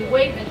those. So you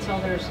wait until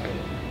there's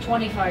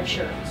 25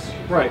 shirts,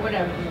 right? Or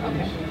whatever.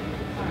 Okay.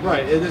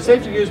 Right. It's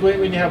safe to use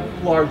when you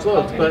have large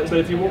loads, Okay. but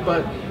if you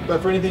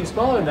but for anything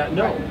smaller than that,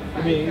 no.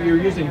 I mean, you're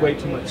using way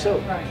too much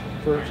soap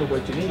for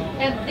what you need.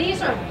 And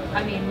these are,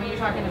 I mean, when you're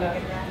talking about,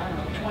 I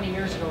don't know, 20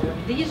 years ago,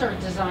 these are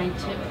designed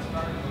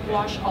to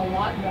wash a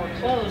lot more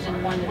clothes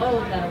in one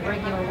load than a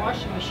regular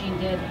washing machine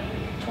did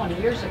 20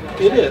 years ago.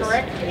 Is that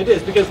correct? It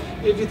is, because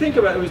if you think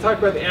about it, we talked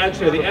about the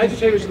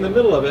agitator's in the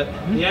middle of it,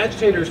 the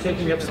agitator is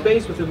taking up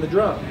space within the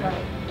drum.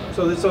 Right.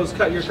 So it's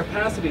cut your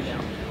capacity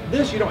down.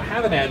 This, you don't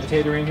have an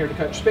agitator in here to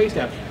cut your space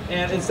down.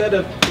 And instead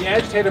of the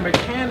agitator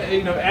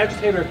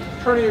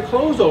turning your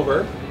clothes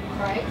over,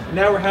 Right.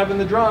 now we're having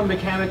the drum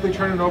mechanically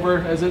turn it over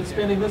as it's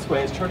spinning this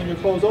way. It's turning your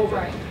clothes over.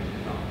 Right.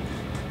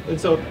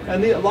 And so, a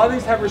lot of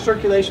these have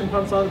recirculation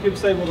pumps on. People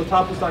say, well, the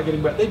top is not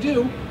getting wet. They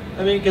do.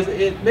 I mean, because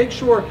it makes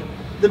sure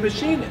the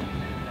machine,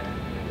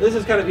 this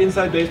is kind of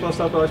inside baseball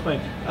stuff I'll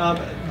explain.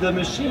 The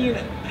machine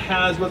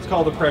has what's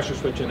called a pressure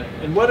switch in it.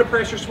 And what a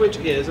pressure switch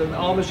is, and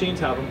all machines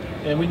have them,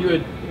 and when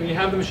you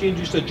have the machine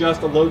just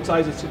adjust the load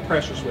size, it's a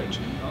pressure switch.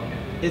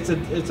 It's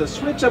a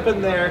switch up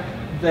in there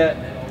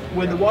that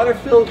when the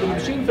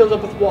machine fills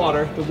up with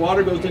water, the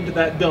water goes into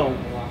that dome.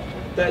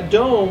 That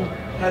dome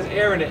has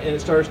air in it, and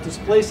it starts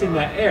displacing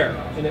that air,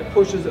 and it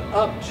pushes it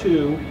up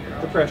to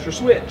the pressure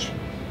switch.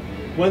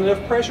 When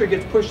enough pressure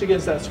gets pushed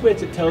against that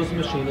switch, it tells the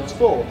machine it's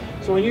full.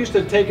 So when you used to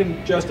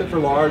adjust it for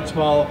large,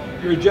 small,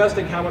 you're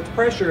adjusting how much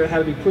pressure it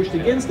had to be pushed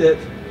against it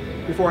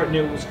before it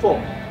knew it was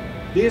full.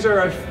 These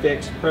are a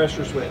fixed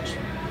pressure switch.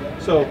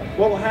 So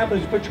what will happen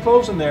is you put your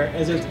clothes in there,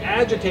 as it's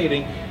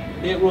agitating,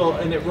 it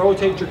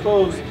rotates your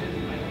clothes,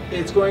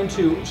 it's going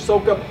to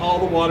soak up all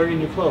the water in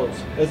your clothes.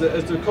 As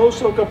the clothes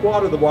soak up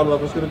water, the water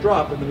level is going to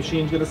drop, and the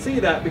machine's going to see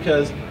that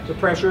because the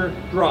pressure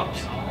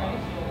drops.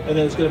 And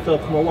then it's going to fill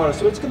up with more water.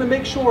 So it's going to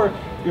make sure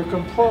your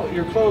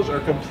clothes are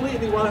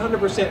completely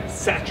 100%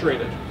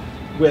 saturated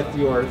with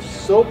your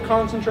soap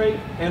concentrate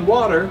and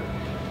water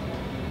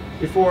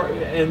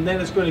and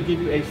then it's going to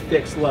give you a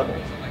fixed level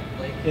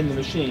in the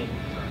machine.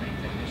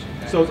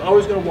 So it's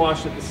always going to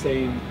wash at the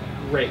same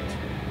rate.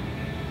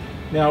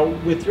 Now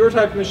with your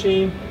type of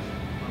machine,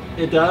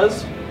 it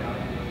does,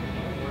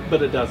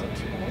 but it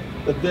doesn't.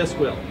 But this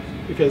will,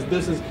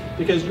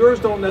 because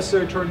yours don't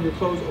necessarily turn your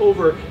clothes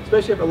over, especially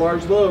if you have a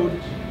large load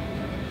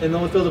and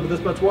only fills up with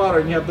this much water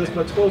and you have this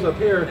much clothes up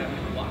here,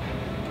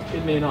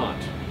 it may not.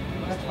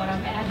 That's when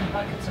I'm adding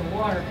buckets of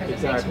water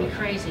because it makes me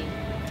crazy.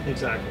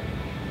 Exactly.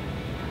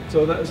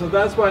 So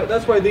that's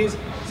why these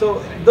So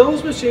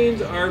those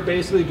machines are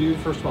basically due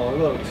for smaller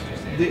loads.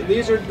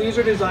 These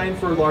are designed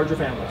for larger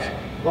families.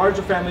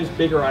 Larger families,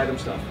 bigger item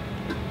stuff.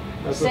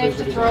 That's Safe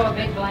to throw a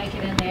big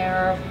blanket in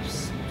there,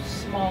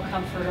 small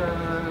comforter,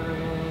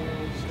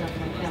 stuff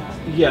like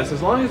that. Yes,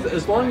 as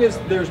long as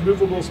there's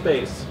movable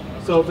space.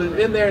 So if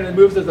it's in there and it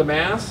moves as a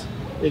mass,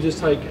 it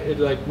just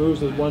like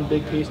moves as one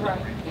big piece.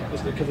 Right.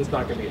 Because it's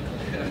not going to be.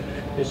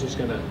 It's just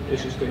gonna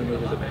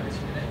move as a mass.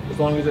 As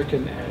long as it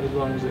can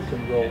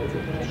roll with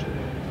it.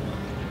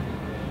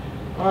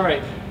 All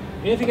right.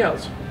 Anything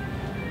else?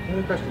 Any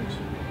other questions?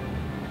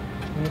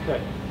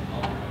 Okay.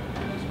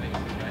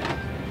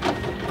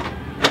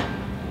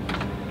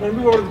 I'm going to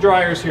move over to the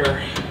dryers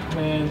here.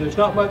 And there's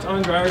not much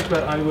on dryers,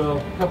 but I will,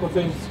 a couple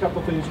things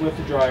with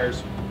the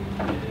dryers.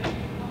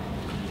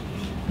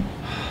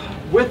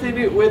 With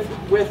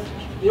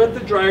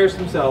the dryers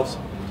themselves,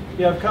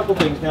 you have a couple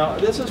things. Now,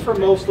 this is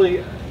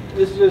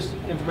just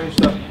information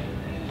stuff.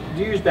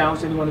 Do you use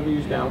Bounce? Anyone of you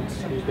use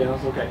Bounce? Use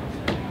Bounce? Okay.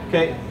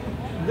 Okay.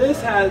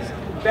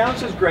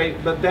 Bounce is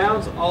great, but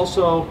Bounce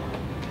also,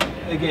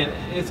 again,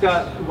 it's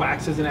got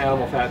waxes and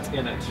animal fats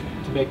in it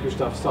to make your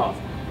stuff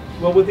soft.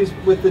 Well,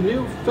 with the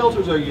new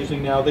filters they're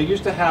using now, they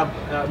used to have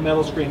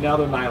metal screen, now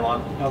they're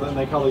nylon. Now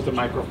they call these a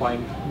microfine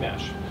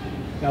mesh.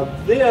 Now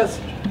this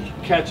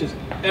catches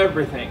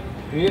everything.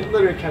 I mean, it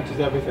literally catches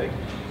everything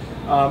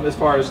as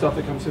far as stuff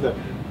that comes through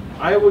them.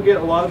 I will get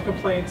a lot of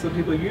complaints that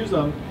people use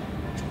them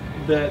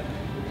that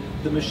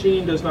the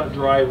machine does not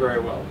dry very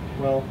well.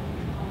 Well,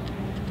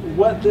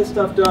 what this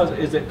stuff does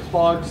is it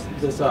clogs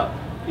this up.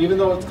 Even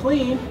though it's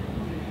clean,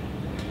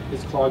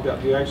 it's clogged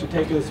up. You actually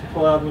take this,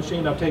 pull out of the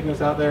machine. I'm taking this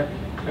out there.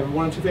 And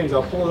one of two things,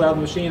 I'll pull it out of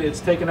the machine, it's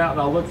taken out,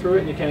 and I'll look through it,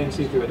 and you can't even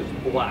see through it. It's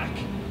black.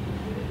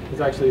 It's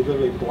actually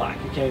literally black.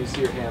 You can't even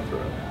see your hand through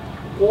it.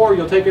 Or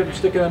you'll take it and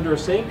stick it under a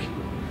sink,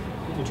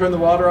 you turn the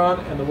water on,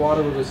 and the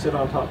water will just sit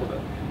on top of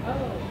it.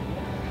 Oh.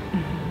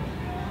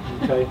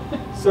 Okay.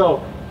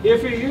 So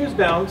if you use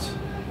Bounce,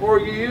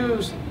 or you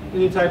use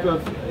any type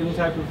of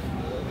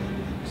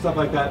stuff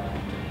like that,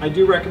 I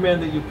do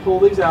recommend that you pull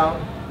these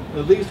out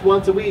at least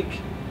once a week,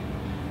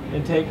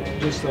 and take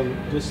just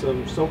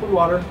some soap and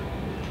water.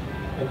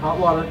 And hot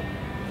water,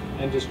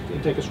 and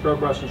take a scrub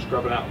brush and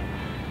scrub it out.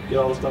 Get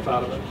all the stuff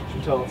out of it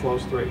until it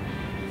flows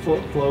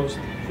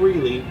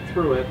freely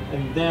through it,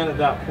 and then at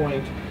that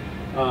point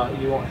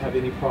you won't have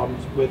any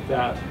problems with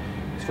that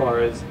as far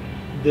as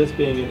this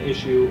being an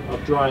issue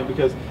of drying,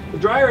 because the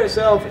dryer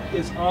itself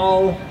is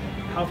how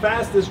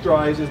fast this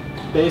dries is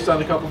based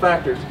on a couple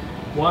factors.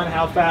 One,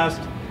 how fast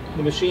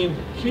the machine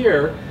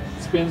here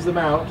spins them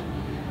out.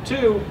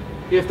 Two,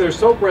 if there's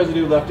soap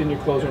residue left in your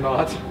clothes or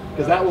not,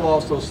 because that will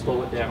also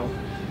slow it down.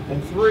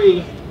 And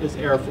three is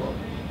airflow.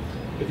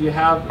 If you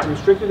have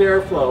restricted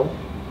airflow,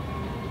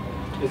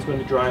 it's going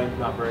to dry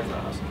not very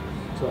fast.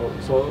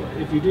 So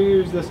if you do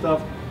use this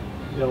stuff,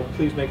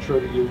 please make sure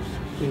that you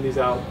clean these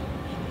out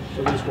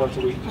at least once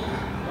a week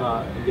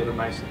and get them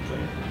nice and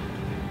clean.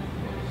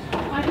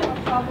 I have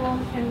a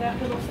problem in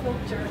that little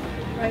filter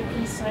right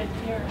inside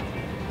there.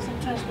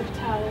 Sometimes with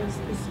towels,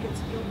 this gets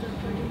built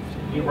up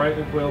underneath. You right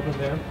it way open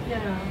there?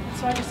 Yeah,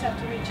 so I just have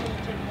to reach in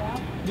and take it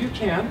out. You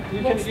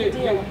can. What's the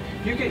deal?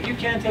 You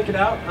can take it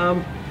out.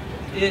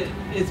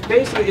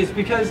 It's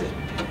because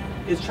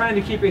it's trying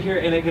to keep it here,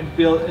 and it can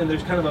build. And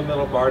there's kind of a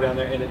metal bar down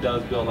there, and it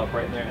does build up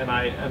right in there. And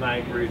I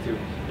agree with you.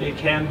 It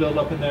can build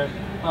up in there.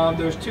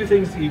 There's two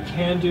things that you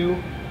can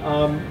do.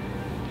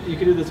 You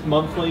can do this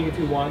monthly if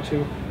you want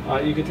to.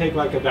 You can take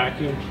like a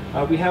vacuum.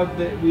 We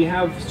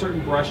have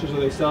certain brushes that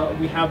they sell.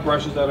 We have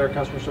brushes at our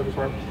customer service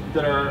farm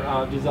that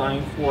are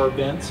designed for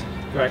vents.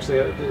 They're actually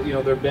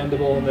they're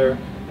bendable, and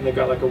they've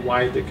got like a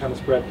wide that kind of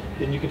spread.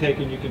 Then you can take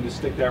and you can just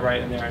stick that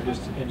right in there and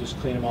just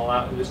clean them all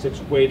out, and just sticks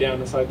way down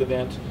inside the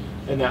vent.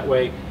 And that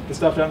way, the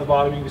stuff down the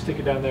bottom, you can stick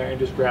it down there and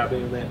just grab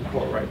it and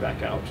pull it right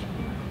back out.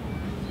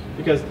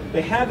 Because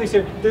they have these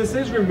here. This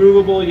is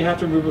removable. You have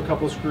to remove a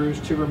couple of screws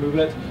to remove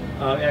it.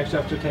 You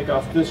actually have to take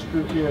off this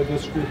screw here, and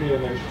there's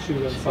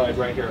two inside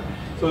right here.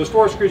 So there's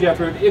 4 screws you have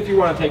to remove if you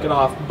want to take it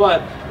off.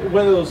 But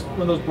one of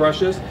those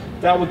brushes,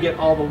 that will get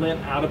all the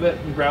lint out of it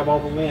and grab all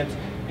the lint,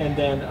 and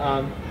then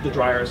the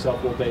dryer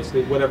itself will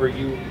basically, whatever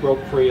you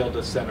broke free, it'll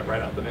just send it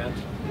right out the vent.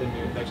 Then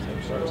your next time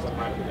you start something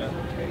right out the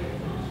vent.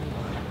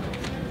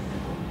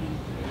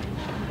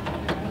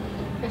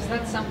 Is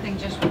that something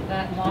just with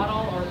that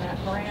model or that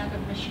brand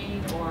of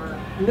machine, or?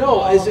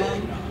 No,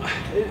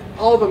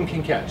 all of them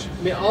can catch.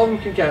 I mean, all of them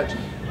can catch.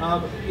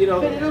 But it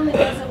only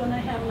does it when I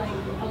have like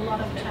a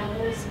lot of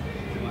towels.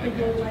 It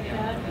goes like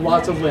that.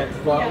 Lots of lint.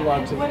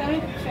 Lots of. What I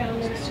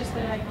found is just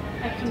that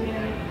I come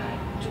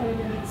in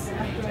 20 minutes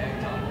after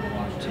I've done it,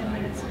 or 10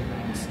 minutes,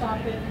 and stop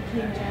it and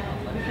clean it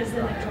out, because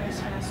then it dries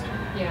faster.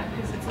 Yeah.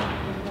 Because it's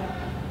not cleaned up.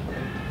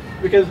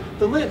 Because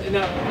the lint,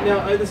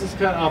 now this is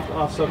kind of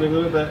off subject a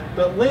little bit,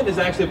 but lint is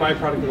actually a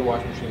byproduct of the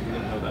washing machine. If you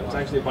didn't know that. It's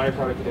actually a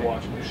byproduct of the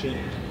washing machine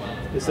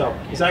itself.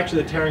 It's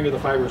actually the tearing of the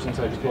fibers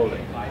inside your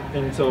clothing.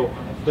 And so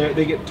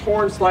they get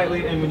torn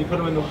slightly, and when you put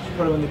them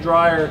in the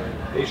dryer,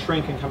 they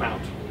shrink and come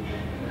out.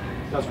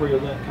 That's where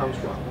your lint comes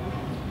from.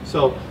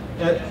 So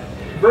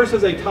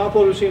versus a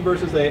top-load machine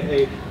versus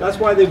that's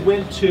why they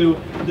went to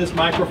this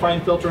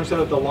microfine filter instead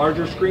of the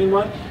larger screen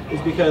one,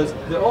 is because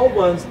the old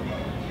ones,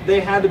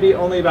 they had to be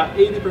only about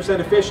 80%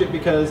 efficient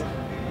because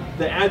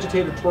the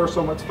agitator tore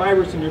so much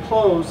fibers in your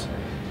clothes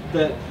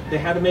that they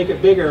had to make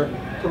it bigger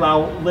to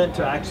allow lint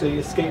to actually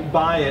escape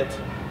by it,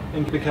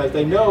 and because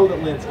they know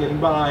that lint's getting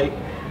by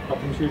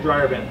up into your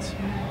dryer vents.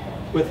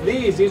 With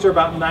these are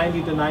about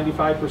 90 to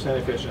 95%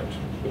 efficient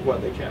with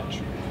what they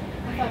catch.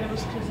 I thought it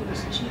was because it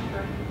was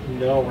cheaper.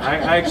 No,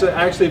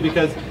 actually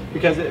because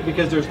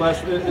there's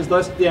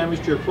less damage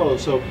to your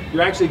clothes, so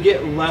you actually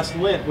get less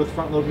lint with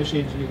front load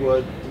machines than you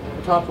would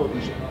a top load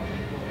machine.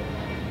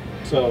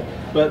 So,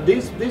 but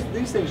these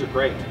things are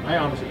great. I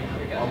honestly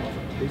love them.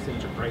 These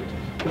things are great.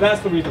 But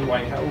that's the reason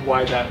why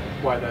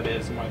that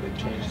is and why they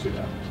changed to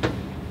that.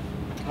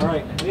 All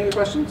right. Any other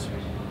questions?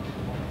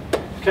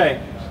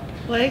 Okay.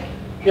 Blake?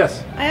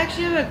 Yes. I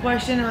actually have a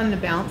question on the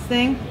bounce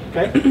thing.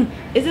 Okay.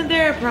 Isn't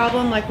there a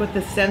problem like with the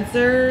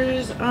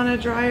sensors on a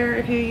dryer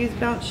if you use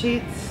bounce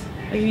sheets?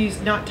 Like you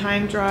use not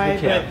time dry,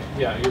 but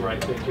Yeah, you're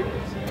right. Thank you.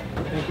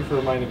 Thank you for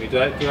reminding me.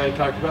 Did I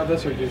talk about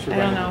this or did you just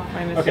remind me? I don't know if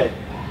I missed it.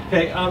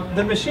 Okay.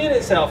 The machine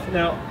itself.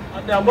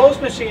 Now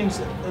most machines,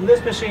 and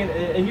this machine,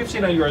 and you've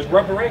seen on yours,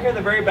 but right here in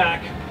the very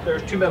back,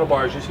 there's 2 metal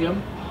bars. You see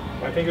them?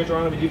 My fingers are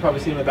on them, and you probably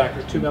see them in the back.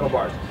 There's 2 metal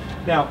bars.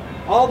 Now,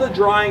 all the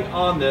drying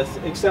on this,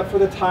 except for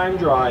the time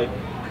dry,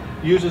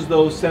 uses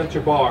those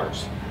sensor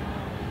bars.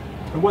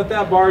 And what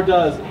that bar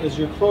does is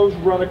your clothes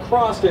run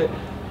across it,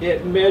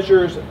 it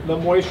measures the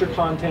moisture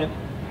content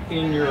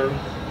in your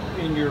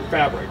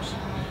fabrics.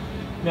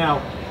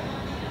 Now,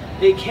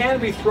 it can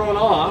be thrown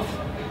off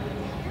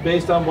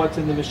based on what's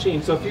in the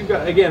machine. So if you've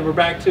got, again, we're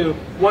back to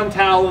one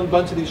towel and a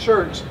bunch of these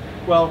shirts.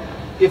 Well,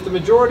 if the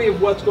majority of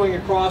what's going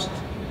across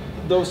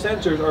those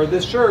sensors are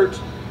this shirt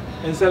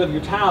instead of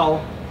your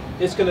towel,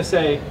 it's going to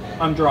say,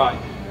 I'm dry.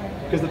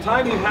 Because the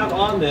time you have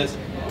on this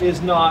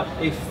is not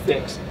a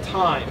fixed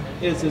time.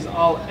 It's this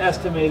all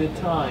estimated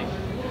time.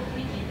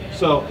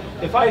 So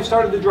if I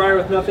started the dryer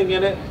with nothing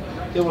in it,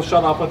 it will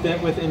shut off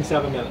within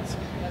 7 minutes.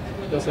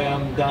 It'll say,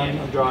 I'm done,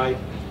 I'm dry,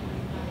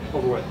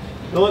 over with.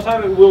 The only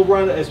time it will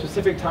run at a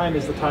specific time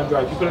is the time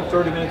dry. If you put it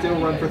 30 minutes, it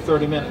will run for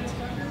 30 minutes.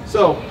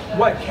 So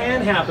what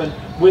can happen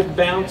with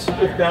bounces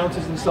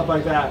and stuff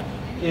like that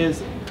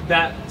is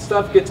that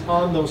stuff gets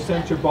on those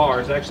sensor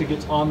bars. It actually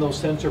gets on those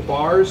sensor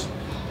bars,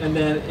 and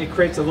then it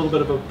creates a little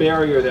bit of a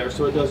barrier there,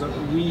 so it doesn't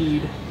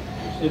read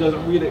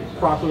it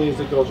properly as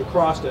it goes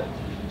across it.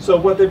 So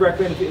what they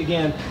recommend,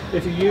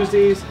 if you use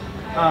these,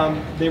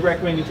 they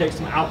recommend you take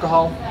some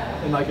alcohol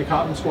and like a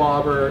cotton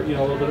swab or a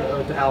little bit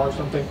of a towel or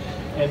something,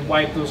 and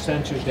wipe those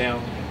sensors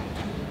down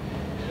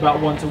about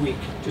once a week,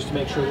 just to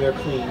make sure they're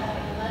clean.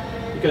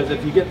 Because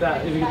if you get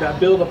that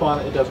buildup on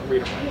it, it doesn't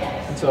read them.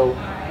 And so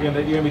you're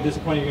gonna be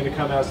disappointed. You're gonna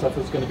come out stuff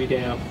that's gonna be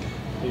damp,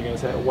 and you're gonna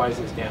say, "Why is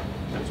this damp?"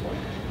 That's why.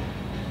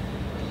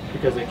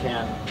 Because it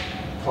can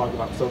clog them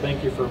up. So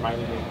thank you for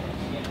reminding me.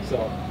 So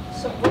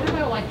what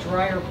about like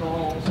dryer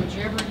balls? Would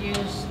you ever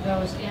use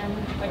those in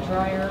a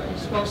dryer?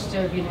 It's supposed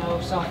to,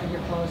 soften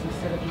your clothes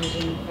instead of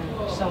using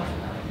the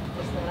softener.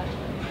 Is that?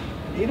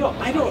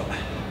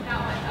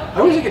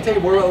 I wish I could tell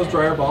you more about those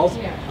dryer balls.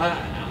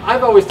 Yeah.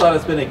 I've always thought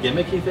it's been a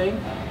gimmicky thing.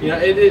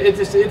 It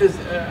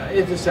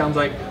just sounds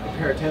like a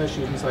pair of tennis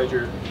shoes inside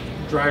your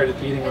dryer that's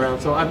beating around.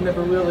 So I've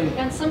never really.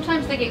 And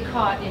sometimes they get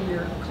caught in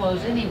your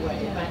clothes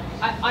anyway. But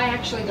I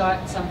actually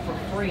got some for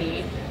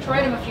free.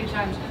 Tried them a few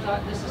times and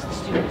thought this is the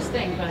stupidest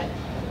thing. But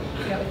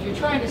if you're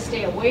trying to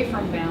stay away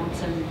from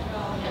bounce, and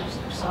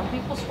some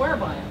people swear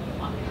by them.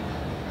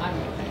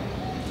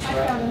 I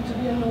found them to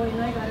be annoying.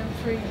 I got them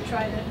free and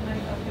tried it,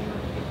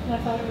 and I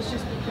thought it was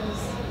just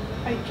because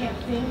I can't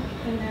think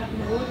in that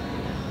mode.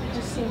 It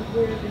just seemed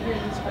weird to hear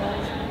these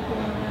balls going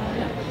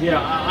around.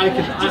 Yeah,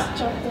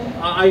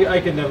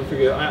 I could never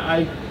figure it out.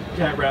 I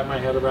can't wrap my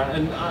head around.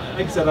 And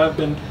like I said, I've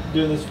been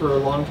doing this for a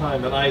long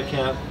time, and I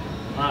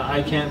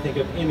can't think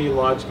of any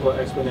logical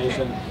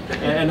explanation.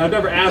 And I've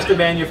never asked the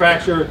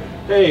manufacturer,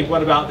 hey,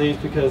 what about these?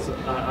 Because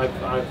I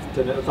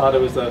thought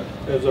it was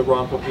a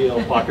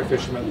Ron-Popeil pocket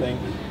fisherman thing.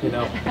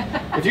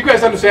 If you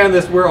guys understand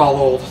this, we're all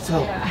old.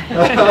 So,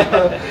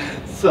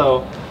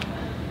 so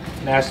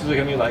Nationals are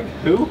gonna be like,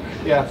 who?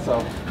 Yeah.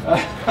 So,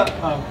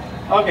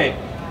 okay,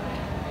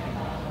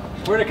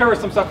 we're gonna cover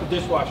some stuff with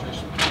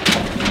dishwashers.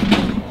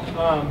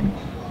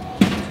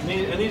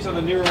 And these are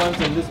the newer ones,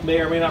 and this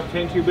may or may not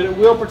pertain to you, but it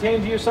will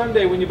pertain to you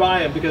someday when you buy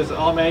them, because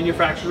all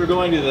manufacturers are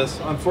going to this,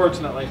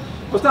 unfortunately.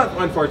 Well, it's not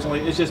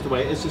unfortunately, it's just the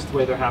way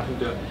they're happening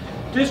to do it.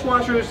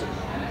 Dishwashers,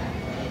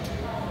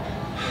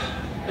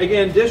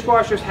 again,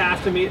 dishwashers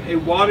have to meet a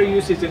water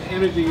usage and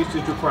energy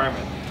usage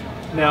requirement.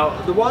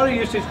 Now, the water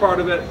usage part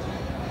of it,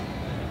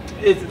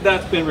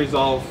 that's been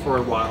resolved for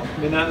a while. I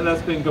mean,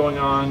 that's been going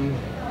on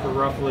for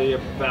roughly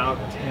about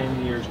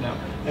 10 years now.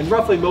 And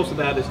roughly most of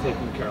that is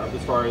taken care of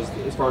as far as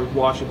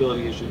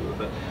washability issues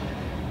with it.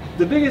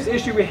 The biggest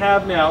issue we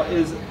have now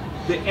is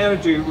the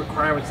energy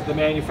requirements that the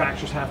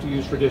manufacturers have to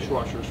use for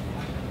dishwashers.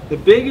 The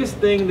biggest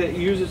thing that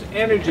uses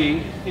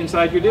energy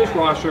inside your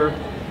dishwasher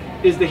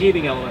is the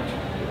heating element.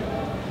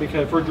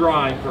 because for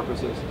drying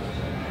purposes.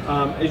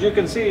 As you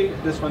can see,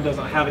 this one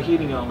doesn't have a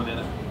heating element in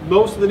it.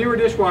 Most of the newer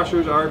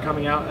dishwashers are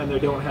coming out and they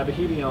don't have a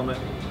heating element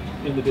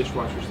in the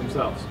dishwashers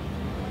themselves.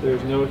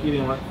 There's no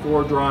heating element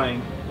for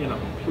drying,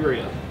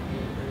 period.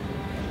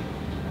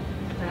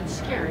 That's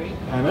scary.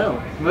 I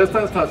know.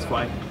 That's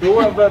fine.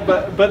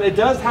 But it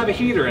does have a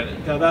heater in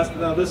it.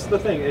 Now this is the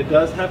thing. It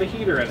does have a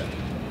heater in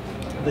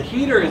it. The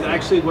heater is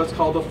actually what's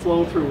called a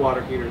flow-through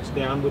water heater. It's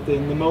down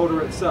within the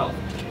motor itself,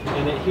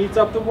 and it heats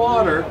up the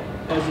water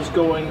as it's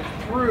going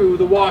through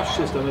the wash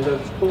system. As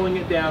it's pulling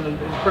it down and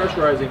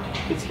pressurizing,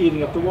 it's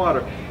heating up the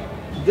water.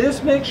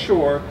 This makes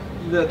sure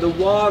that the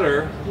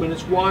water, when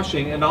it's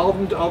washing, and all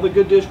the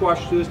good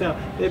dishwashers do this now,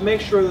 it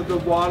makes sure that the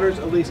water's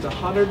at least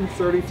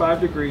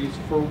 135 degrees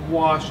for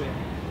washing.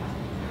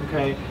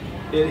 Okay,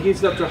 it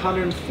heats up to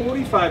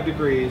 145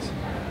 degrees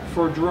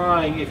for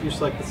drying if you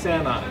select the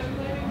Sanite,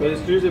 but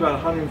it's usually about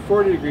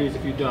 140 degrees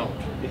if you don't.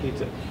 It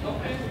heats it.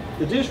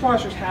 The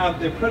dishwashers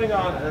they're putting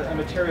on a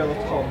material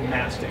that's called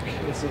mastic.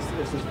 This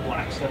is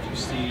black stuff you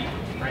see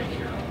right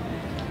here.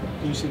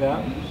 Can you see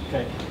that?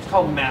 Okay, it's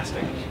called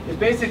mastic.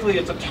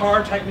 It's a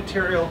tar type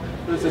material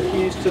that's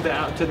adhesed to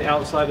the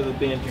outside of the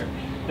bin here.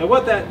 Now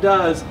what that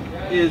does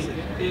is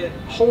it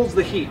holds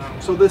the heat.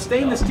 So the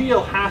stainless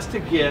steel has to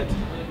get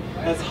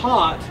as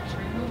hot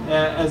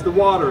as the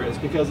water is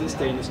because it's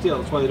stainless steel.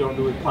 That's why they don't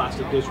do it with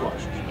plastic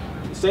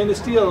dishwashers. The stainless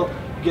steel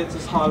gets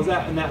as hot as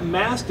that, and that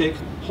mastic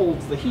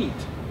holds the heat.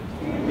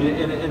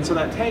 And so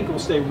that tank will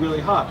stay really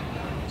hot.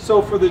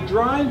 So for the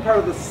drying part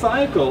of the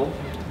cycle,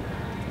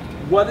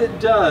 what it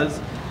does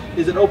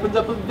is it opens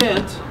up a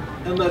vent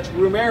and lets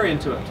room air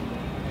into it.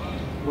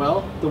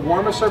 Well, the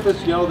warmer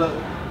surface,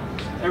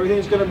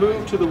 everything's going to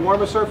move to the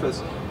warmer surface.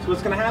 So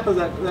what's going to happen is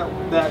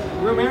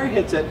that room air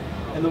hits it,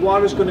 and the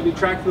water's going to be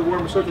tracked to the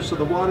warmer surface, so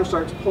the water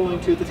starts pulling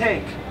to the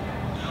tank.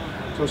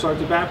 So it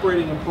starts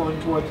evaporating and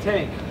pulling toward the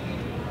tank,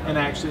 and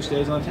actually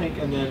stays on the tank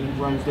and then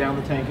runs down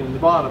the tank and in the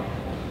bottom.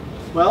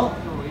 Well,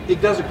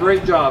 it does a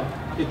great job.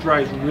 It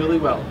dries really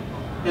well.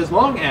 As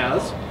long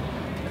as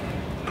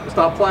it's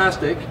not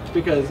plastic,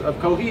 because of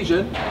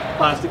cohesion.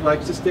 Plastic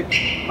likes to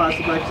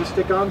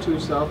stick onto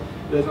itself.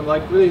 It doesn't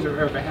like release,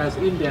 or if it has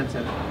indents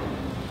in it.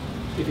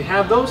 If you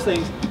have those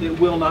things, it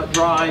will not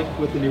dry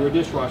with the newer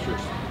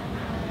dishwashers.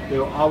 They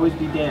will always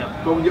be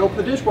damp. But when you open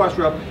the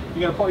dishwasher up,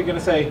 you're gonna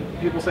say,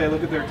 people say,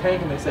 look at their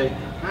tank and they say,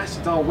 gosh,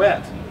 it's all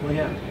wet. Well,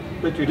 yeah,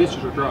 but your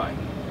dishes are dry.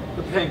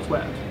 But the tank's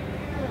wet.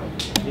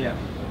 Yeah.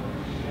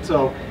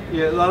 So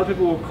yeah, a lot of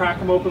people will crack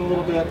them open a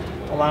little bit,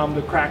 allow them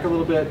to crack a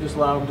little bit, just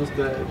allow them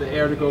the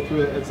air to go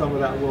through it, and some of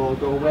that will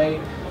go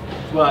away.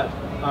 But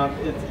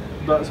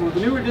so with the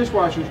newer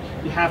dishwashers,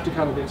 you have to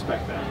kind of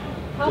expect that.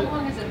 How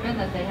long has it been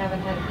that they haven't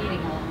had a heating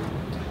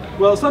element?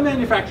 Well, some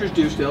manufacturers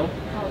do still.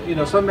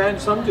 Some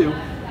do.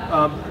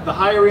 The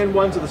higher end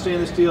ones of the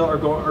stainless steel are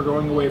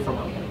going away from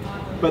them.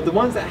 But the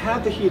ones that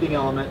have the heating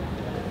element,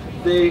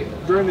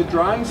 during the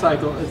drying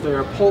cycle, is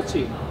they're a pulse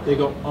heat. They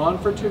go on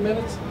for 2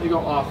 minutes, they go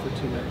off for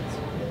 2 minutes.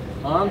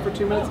 On for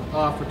 2 minutes,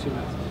 off for 2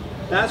 minutes.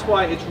 That's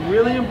why it's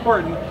really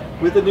important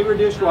with the newer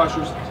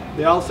dishwashers.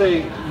 They all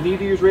say you need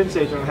to use rinse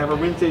agent and have a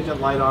rinse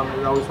agent light on.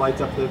 It always lights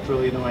up, that's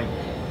really annoying.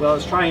 Well,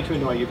 it's trying to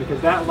annoy you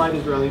because that light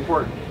is really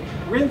important.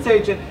 Rinse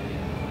agent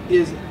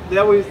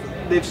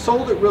they've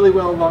sold it really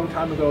well a long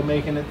time ago,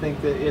 making it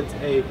think that it's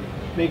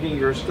making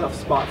your stuff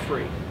spot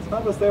free. It's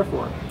not what it's there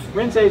for.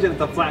 Rinse agent is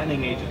a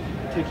flattening agent.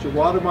 It takes your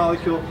water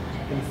molecule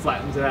and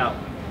flattens it out.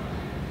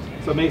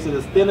 So it makes it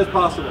as thin as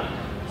possible.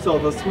 So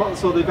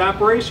the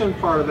evaporation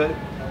part of it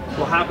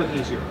will happen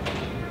easier.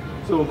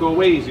 So it will go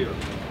away easier.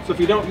 So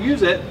if you don't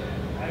use it,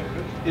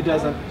 it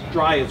doesn't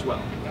dry as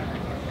well.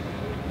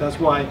 That's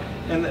why,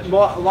 and a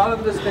lot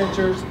of the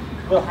dispensers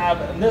will have,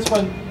 and this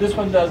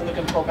one does in the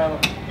control panel,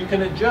 you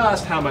can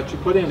adjust how much you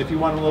put in. If you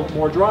want a little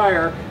more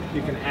drier,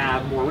 you can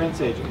add more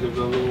rinse agent. There's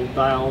a little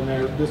dial in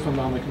there, this one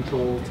on the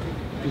controls,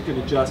 you can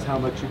adjust how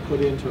much you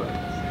put into it.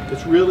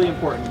 It's really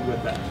important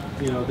with that,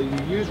 that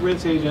you use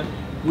rinse agent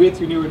with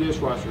your newer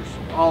dishwashers,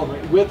 all of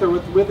it, with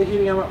a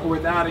heating element or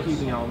without a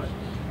heating element.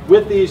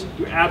 With these,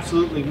 you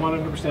absolutely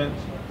 100%,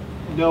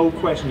 no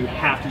question, you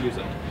have to use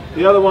it.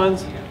 The other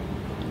ones,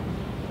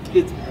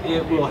 it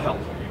will help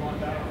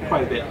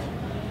quite a bit.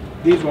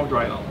 These won't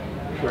dry at all,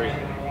 period.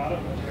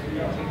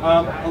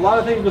 A lot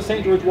of things with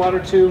St. George water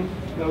too,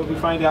 that we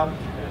find out,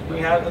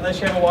 unless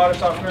you have a water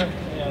softener,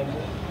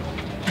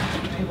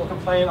 and people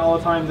complain all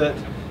the time that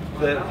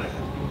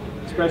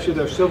especially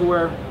their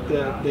silverware,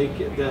 that they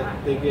get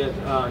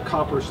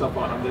copper stuff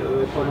on them.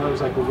 They put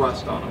motorcycle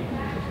rust on them.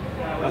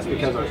 That's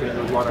because our St.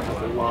 George water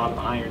has a lot of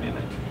iron in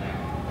it.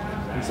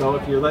 And so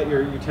if you let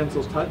your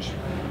utensils touch,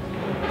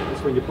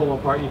 it's when you pull them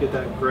apart, you get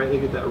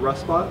that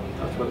rust spot.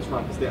 That's what it's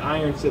from. It's the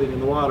iron sitting in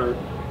the water,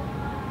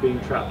 being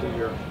trapped in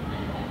your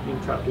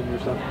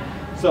stuff.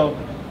 So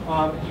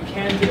you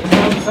can get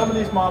some of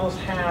these models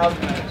have,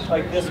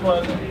 like this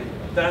one.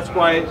 That's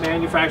why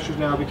manufacturers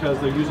now, because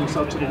they're using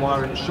substitute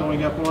water and it's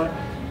showing up more.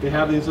 They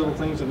have these little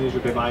things, and these are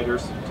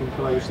dividers. So you can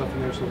put all your stuff in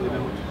there so they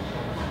don't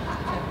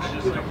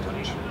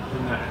touch.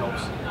 And that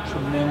helps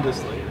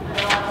tremendously.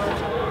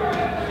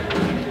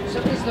 So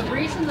is the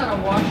reason that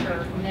a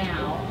washer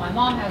now, my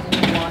mom has a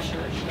new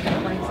washer, she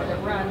complains that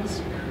it runs,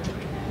 I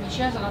mean,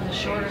 she has it on the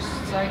shortest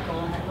cycle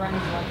and it runs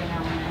like an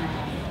hour and a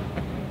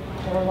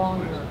half or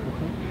longer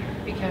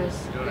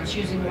because it's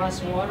using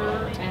less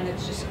water and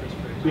it's just...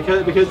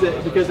 Because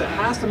it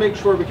has to make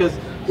sure, because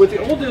with the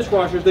old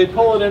dishwashers, they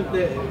pull it in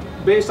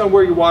based on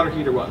where your water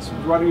heater was.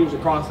 Your water heater's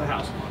across the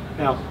house.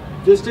 Now,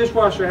 this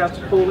dishwasher has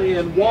to pull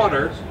in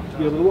water to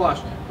be able to wash.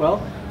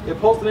 Well, it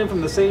pulls it in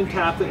from the same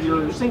tap that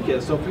your sink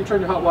is. So if you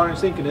turn your hot water in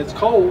the sink and it's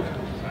cold,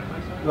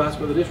 well, that's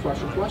where the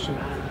dishwasher is washing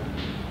it.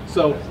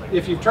 So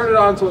if you turn it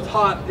on so it's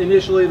hot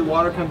initially, the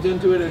water comes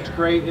into it, it's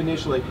great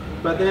initially.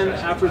 But then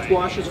after it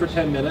washes for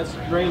 10 minutes,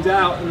 drains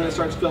out, and then it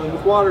starts filling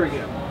with water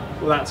again.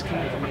 Well, that's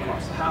coming from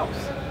across the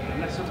house.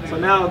 So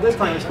now this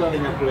time it's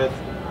filling it with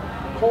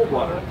cold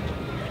water,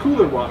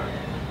 cooler water.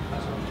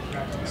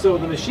 So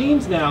the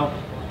machines now,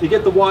 to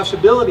get the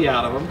washability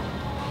out of them,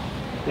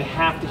 they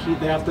have to heat.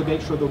 They have to make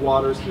sure the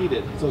water is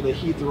heated, so they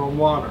heat their own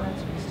water.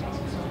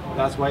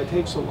 That's why it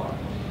takes so long,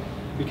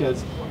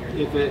 because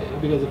if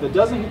it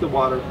doesn't heat the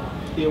water,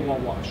 it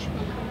won't wash.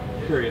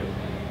 Period.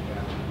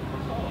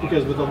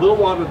 Because with the little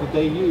water that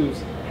they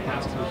use, it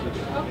has to be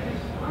heated.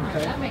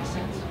 Okay, that makes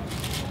sense.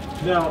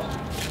 Now,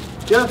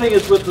 the other thing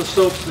is with the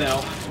soaps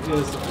now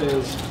is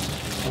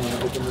I'm going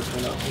to open this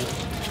one up here.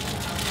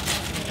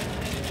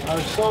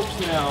 Our soaps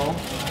now.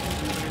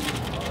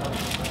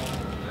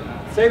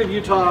 State of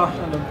Utah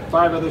and the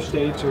 5 other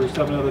states or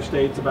 7 other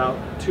states about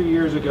 3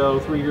 years ago,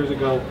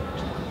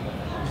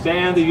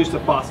 banned the use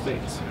of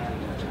phosphates.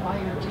 While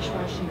you're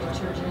dishwashing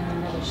detergent in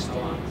another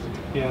state.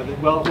 Yeah,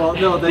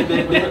 no, they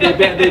banned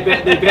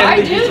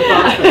the use of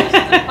phosphates.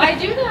 I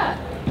do that.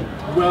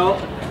 Well,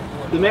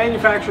 the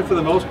manufacturer, for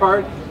the most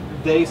part,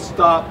 they've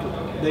stopped.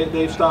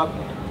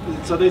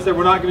 So they said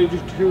we're not going to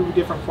do 2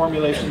 different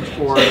formulations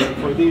for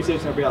these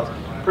states and everybody else.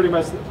 Pretty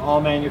much all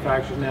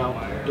manufacturers now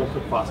don't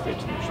put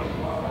phosphates in their soap.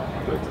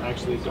 It's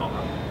actually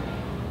gone.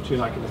 So you're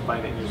not going to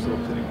find it in your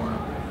soaps anymore.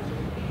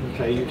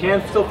 Okay, you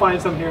can still find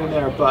some here and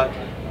there, but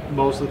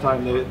most of the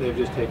time they've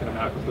just taken them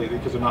out completely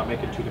because they're not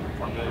making 2 different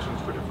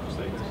formulations for different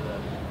states.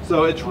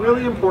 So it's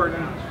really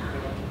important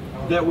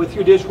that with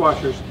your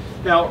dishwashers,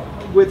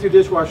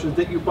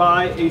 that you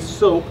buy a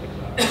soap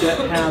that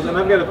has, and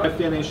I'm going to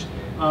finish,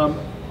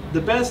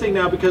 the best thing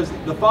now, because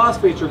the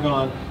phosphates are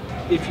gone,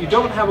 if you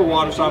don't have a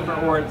water softener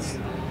or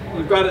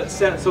you've got it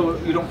set so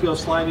you don't feel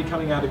slimy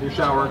coming out of your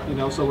shower,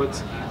 so it's,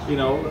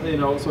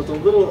 so it's a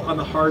little on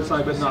the hard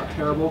side but not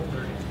terrible.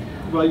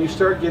 Well, you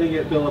start getting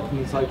it built up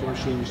inside your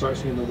machine, you start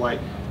seeing the white.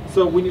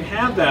 So when you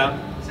have that,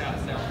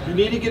 you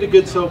need to get a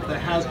good soap that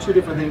has 2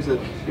 different things. That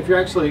if you're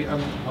actually,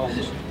 I'll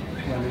just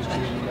hand these to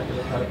you and make a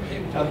look at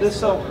it. Now this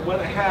soap, what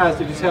it has,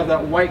 you just have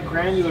that white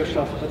granular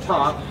stuff at the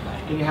top,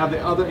 and you have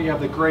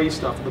the gray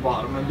stuff at the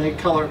bottom, and they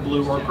color it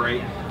blue or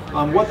gray.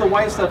 What the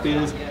white stuff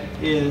is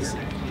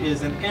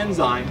an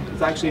enzyme.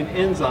 It's actually an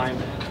enzyme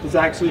that's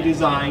actually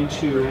designed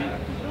to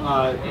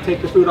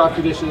take the food off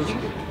your dishes,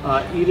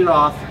 eat it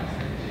off,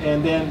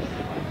 and then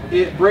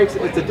it breaks.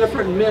 It's a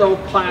different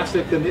milled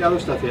plastic than the other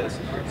stuff is,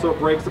 so it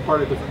breaks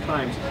apart at different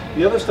times.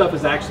 The other stuff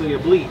is actually a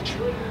bleach,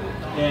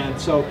 and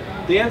so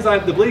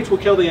the bleach will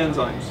kill the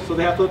enzymes. So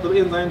they have to let the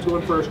enzymes go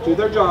in first, do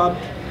their job,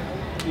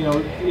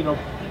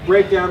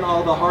 break down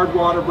all the hard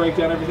water, break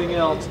down everything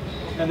else,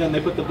 and then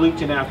they put the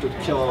bleach in after to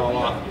kill it all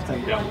off and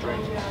send it down the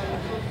drain.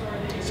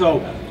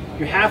 So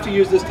you have to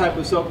use this type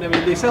of soap. I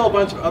mean, they sell a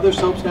bunch of other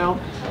soaps now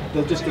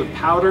that just a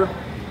powder.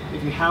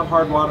 If you have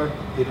hard water,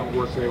 they don't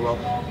work very well.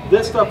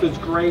 This stuff is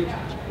great,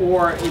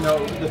 or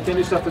the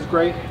finished stuff is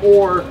great,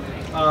 or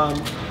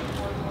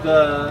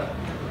the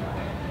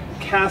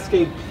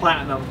Cascade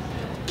Platinum.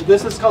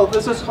 This is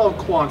called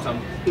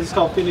Quantum. This is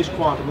called Finished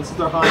Quantum. This is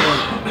their high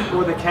end,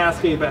 or the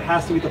Cascade, but it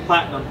has to be the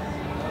Platinum.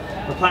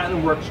 The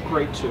Platinum works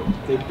great too.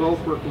 They both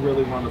work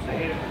really wonderful.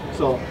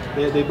 So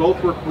they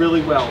both work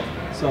really well.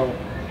 So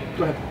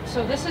go ahead.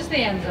 So this is the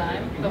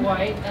enzyme, the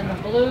white, and the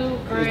blue,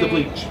 gray. Is the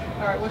bleach.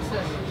 All right, what's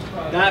this?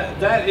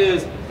 That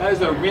is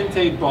a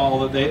rintate ball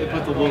that they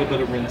put a little bit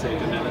of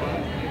rintate in it.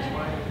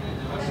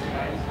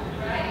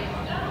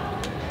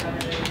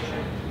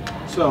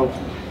 So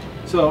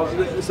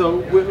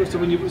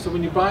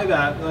when you buy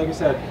that, like I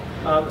said,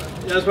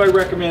 that's what I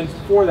recommend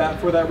for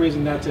that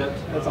reason. That's it.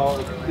 That's all.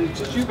 It's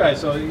just you guys.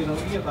 So you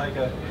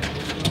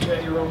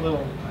get your own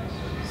little.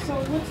 So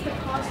what's the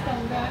cost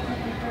on that in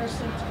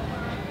comparison to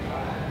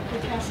the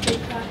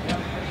Cascade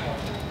Platinum?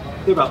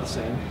 They're about the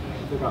same.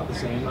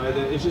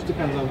 It just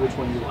depends on which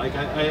one you like.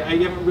 I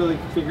haven't really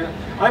figured.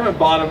 I haven't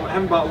bought them. I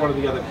haven't bought one or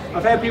the other.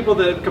 I've had people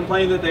that have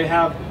complained that they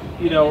have,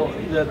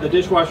 the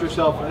dishwasher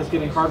itself is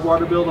getting hard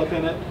water buildup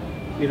in it.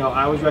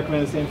 I always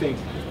recommend the same thing.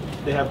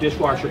 They have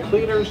dishwasher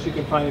cleaners. You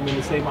can find them in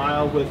the same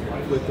aisle with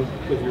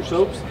your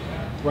soaps.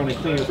 Run a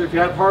cleaner. So if you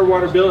have hard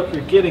water buildup,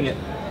 you're getting it.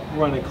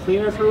 Run a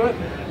cleaner through it.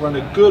 Run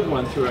a good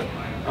one through it,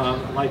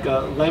 like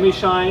a Lemmy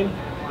Shine,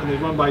 and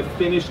there's one by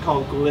Finish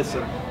called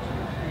Glisten.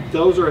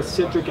 Those are a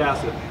citric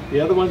acid. The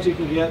other ones you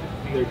can get,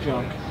 they're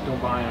junk.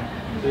 Don't buy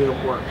them. They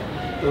don't work.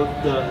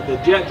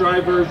 the jet dry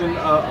version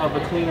of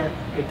a cleaner,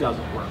 it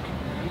doesn't work.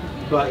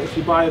 But if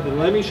you buy the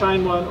Let Me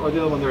Shine one or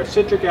the other one, they're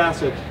citric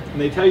acid, and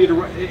they tell you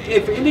to,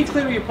 if any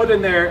cleaner you put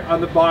in there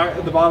on the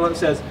bottle it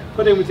says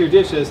put in with your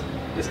dishes,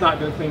 it's not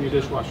going to clean your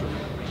dishwasher.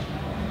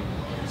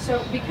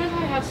 So because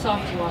I have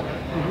soft water,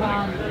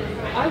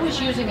 I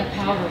was using a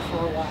powder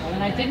for a while,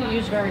 and I didn't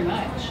use very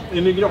much.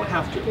 And you don't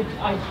have to.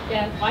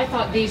 And I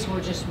thought these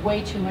were just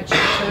way too much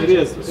detergent. It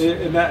is,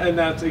 and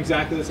that's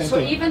exactly the same thing.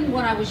 So even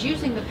when I was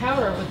using the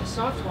powder with the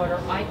soft water,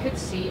 I could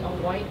see a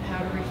white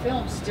powdery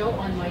film still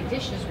on my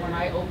dishes when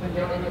I opened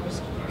it, and it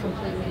was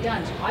completely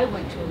done. So I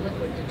went to a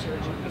liquid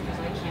detergent because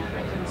I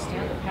couldn't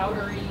stand the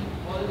powdery.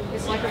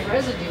 It's like a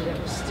residue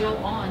that was still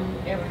on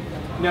everything.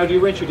 Now, do you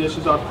rinse your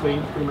dishes off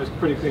clean?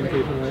 Pretty clean,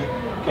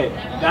 Okay,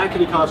 that could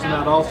be costing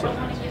that also.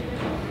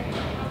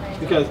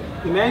 Because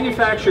the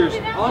manufacturers,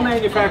 all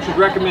manufacturers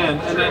recommend,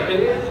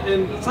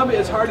 and some,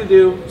 it's hard to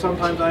do,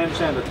 sometimes I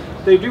understand it.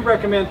 They do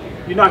recommend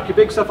you knock your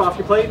big stuff off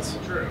your plates,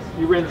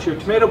 you rinse your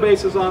tomato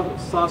bases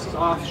off, sauces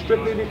off,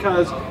 strictly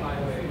because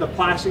the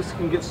plastics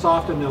can get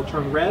soft and they'll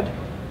turn red.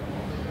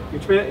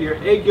 Your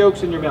egg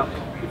yolks and your milk,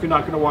 if you're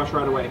not going to wash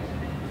right away.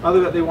 Other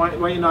than that, they want you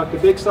to knock the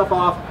big stuff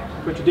off,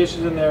 put your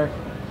dishes in there,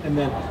 and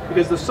then,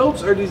 because the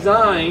soaps are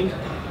designed,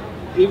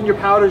 even your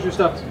powders, your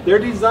stuff, they're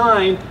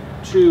designed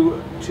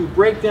to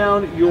break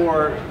down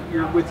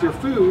with your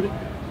food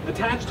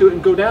attached to it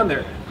and go down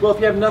there. Well, if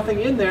you have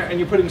nothing in there and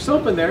you're putting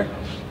soap in there,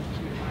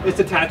 it's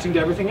attaching to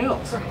everything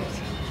else.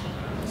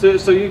 So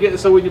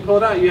when you pull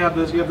it out, you have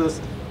this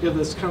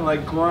kind of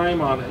like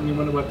grime on it, and you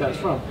wonder what that's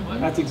from.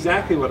 That's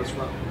exactly what it's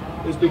from.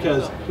 It's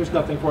because there's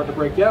nothing for it to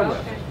break down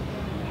with.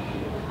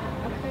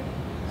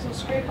 So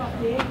scrape off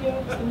the egg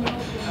yolks, the milk,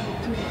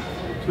 and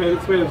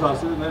the tomato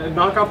sauce, and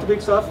knock off the big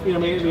stuff. I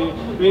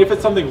mean, if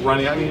it's something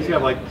runny, I mean, if you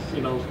have like,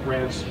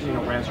 ranch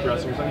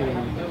dressing or something,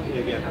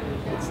 again,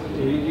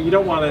 you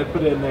don't want to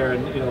put it in there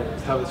and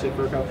have it sit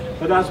for a couple.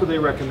 But that's what they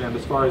recommend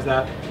as far as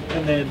that,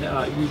 and then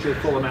use your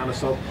full amount of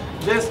soap.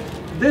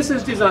 This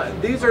is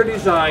designed. These are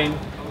designed,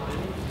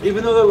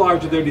 even though they're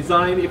larger, they're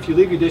designed if you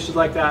leave your dishes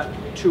like that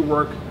to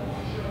work,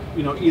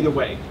 either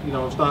way.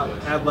 It's not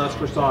add less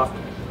for soft,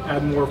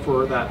 add more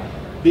for that.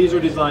 These are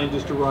designed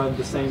just to run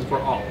the same for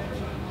all.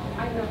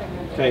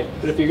 Okay,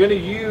 but if you're going to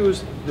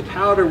use the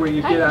powder where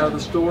you get out of the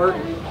store,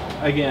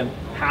 again,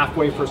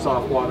 halfway for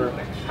soft water,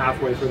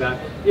 halfway for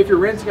that. If you're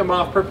rinsing them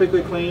off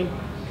perfectly clean,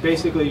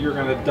 basically you're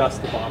going to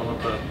dust the bottom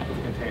of the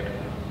container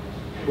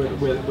with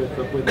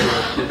the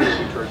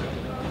detergent.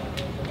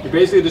 You're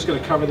basically just going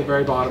to cover the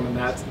very bottom, and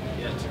that's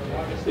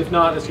it. If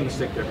not, it's going to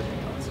stick to everything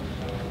else.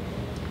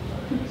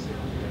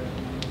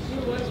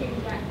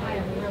 I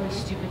have a really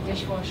stupid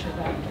dishwasher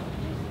back.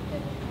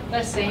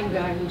 The same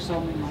guy who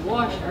sold me my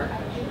washer.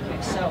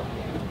 Okay, so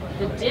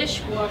the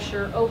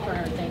dishwasher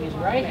opener thing is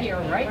right here,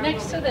 right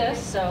next to this.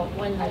 So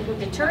when the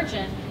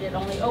detergent, it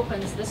only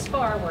opens this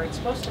far where it's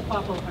supposed to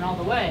pop open all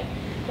the way.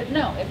 But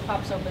no, it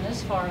pops open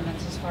this far, and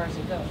that's as far as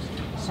it goes.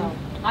 So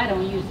I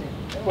don't use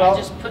it. Well, I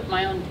just put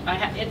my own.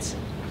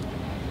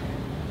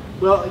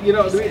 Well,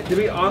 to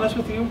be honest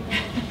with you,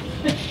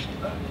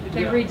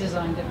 they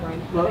redesigned it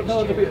right.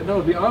 Well,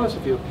 to be honest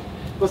with you,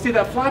 well, see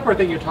that flapper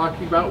thing you're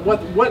talking about.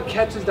 What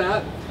catches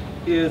that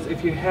is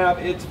if you have,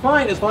 it's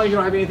fine as long as you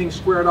don't have anything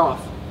squared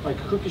off, like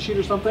a cookie sheet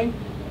or something.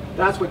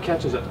 That's what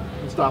catches it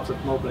and stops it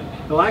from opening.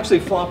 It'll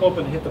actually flop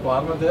open and hit the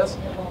bottom of this.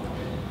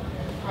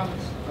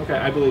 Promise. Okay,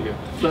 I believe you.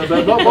 But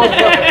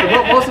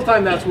most of the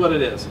time, that's what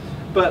it is.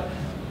 But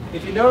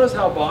if you notice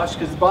how Bosch,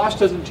 because Bosch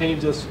doesn't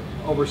change this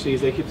overseas,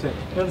 they keep saying,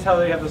 notice how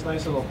they have this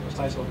nice little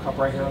cup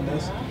right here on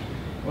this.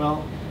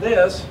 Well,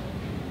 this,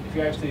 if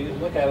you actually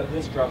look at it,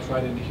 this drops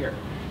right into here.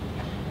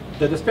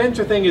 The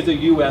dispenser thing is a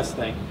U.S.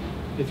 thing.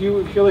 If you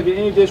look at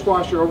any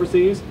dishwasher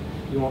overseas,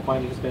 you won't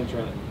find a dispenser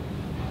in it.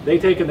 They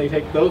take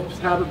those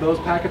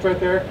packets right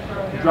there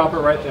and drop it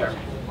right there.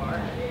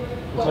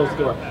 And close the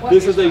door.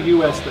 This is a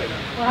U.S. thing.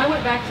 When I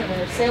went back to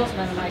the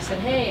salesman and I said,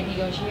 hey, and he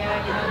goes,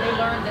 yeah, they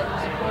learned that it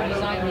was a poor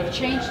design, they've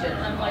changed it.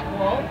 And I'm like,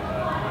 well,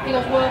 he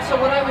goes, well,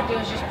 so what I would do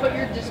is just put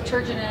your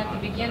detergent in at the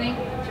beginning,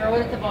 throw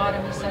it at the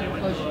bottom, he said, and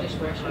close your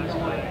dishwasher.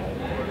 Don't worry.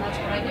 And that's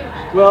what I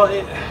do. Well,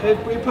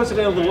 it puts it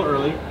in a little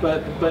early,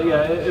 but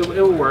yeah, it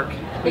will work.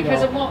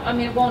 Because it won't. I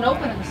mean, it won't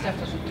open and the stuff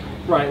doesn't.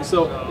 Right.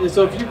 So if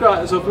you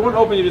want to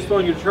open, you're just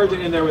throwing your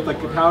detergent in there with like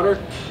the powder.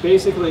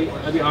 Basically,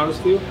 I'll be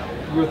honest with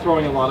you, you're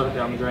throwing a lot of it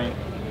down the drain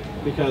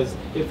because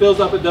it fills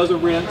up. It does a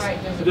rinse. Right,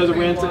 it does a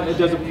rinse. And it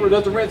does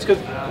a rinse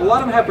because a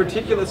lot of them have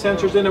particulate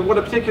sensors in it. What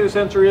a particulate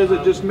sensor is,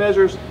 it just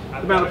measures the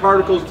amount of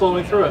particles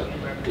flowing through it.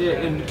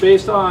 And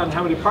based on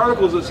how many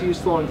particles it sees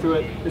flowing through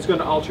it, it's going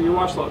to alter your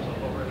wash load.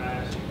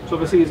 So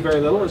if it sees very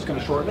little, it's going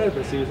to shorten it. If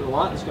it sees a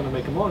lot, it's going to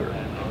make it longer.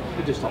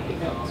 It just all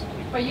depends.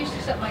 I used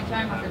to set my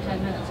timer for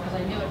 10 minutes because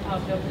I knew it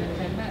popped open in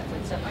 10 minutes.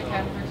 I'd set my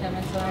timer for 10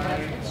 minutes and all that.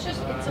 It's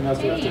a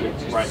pain.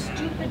 It's just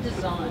stupid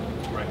design.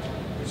 Right.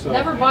 So,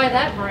 never buy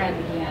that brand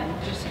again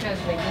just because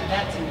they did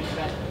that to me.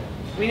 But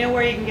we know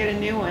where you can get a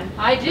new one.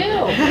 I do.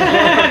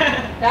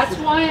 That's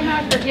why I'm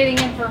out here getting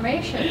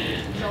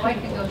information so I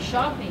can go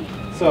shopping.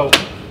 So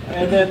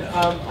And then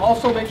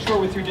also make sure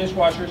with your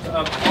dishwashers,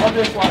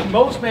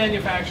 most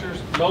manufacturers,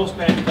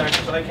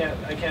 I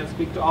can't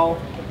speak to all,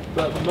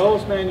 but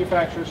most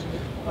manufacturers,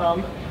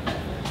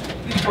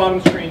 these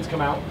bottom screens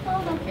come out.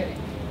 Oh, no kidding.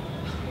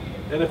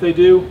 And if they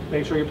do,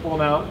 make sure you pull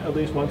them out at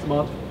least once a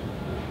month.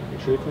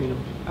 Make sure you clean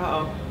them.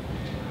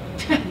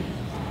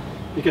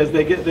 Because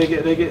they get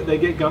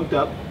gunked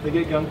up. They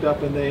get gunked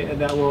up, and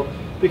that will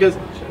because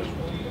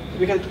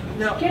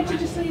now. Can't you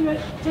just leave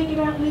it, take it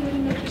out, and leave it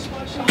in the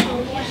dishwasher so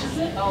it washes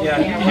it? Oh, Yeah,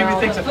 you well,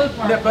 think the so. food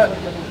part Yeah, but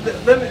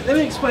would- let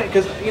me explain,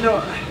 because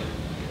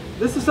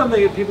this is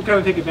something that people kind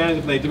of take advantage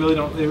of. They really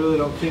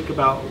don't think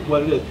about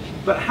what it is.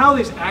 But how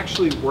these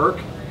actually work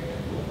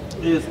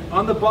is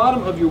on the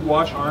bottom of your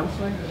wash arm,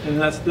 and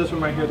that's this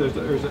one right here.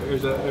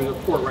 There's a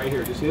port right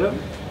here. Do you see that?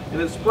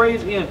 And it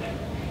sprays in.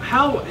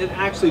 How it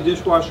actually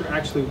dishwasher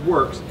actually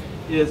works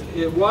is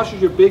it washes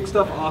your big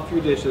stuff off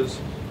your dishes,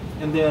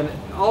 and then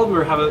all of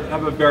them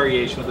have a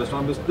variation of this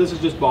one. This is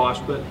just Bosch,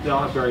 but they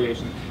all have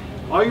variations.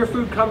 All your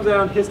food comes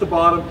down, hits the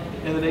bottom,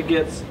 and then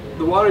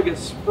the water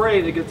gets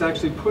sprayed. It gets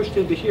actually pushed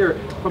into here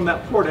from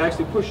that port. It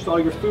actually pushes all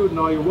your food and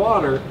all your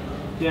water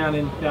down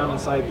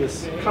inside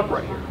this cup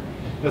right here.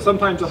 Now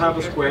sometimes you'll have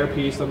a square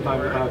piece,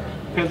 sometimes you'll have,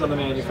 depends on the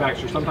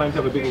manufacturer, sometimes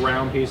you have a big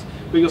round piece,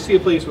 but you'll see a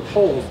place with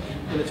holes,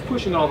 and it's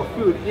pushing all the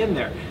food in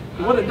there.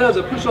 And what it does,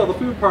 it pushes all the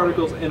food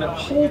particles and it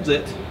holds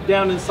it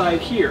down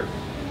inside here.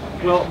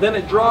 Well, then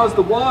it draws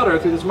the water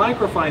through this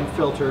microfine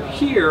filter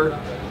here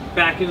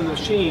back into the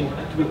machine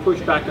to be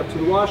pushed back up to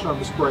the wash arm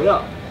to spray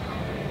up.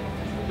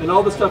 And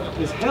all the stuff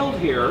is held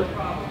here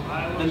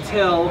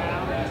until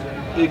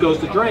it goes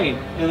to drain.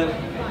 And then it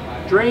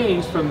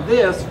drains from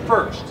this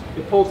first.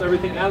 It pulls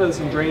everything out of this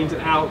and drains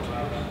it out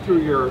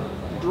through your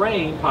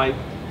drain pipe.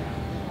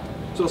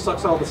 So it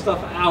sucks all the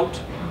stuff out,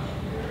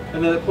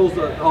 and then it pulls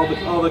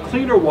all the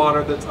cleaner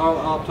water that's all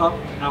up top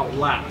out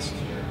last.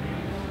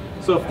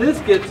 So if this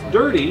gets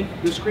dirty,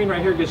 this screen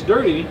right here gets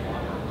dirty,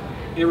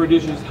 it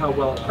reduces how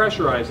well it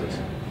pressurizes.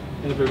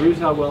 And if it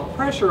reduces how well it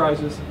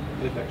pressurizes,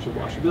 it affects your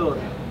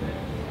washability.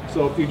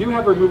 So if you do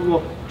have a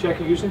removable, check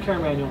your use and care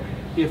manual.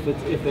 If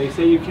they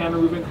say you can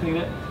remove and clean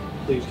it,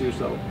 please do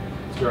so.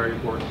 It's very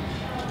important.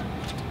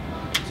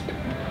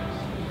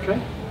 Okay,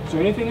 is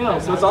there anything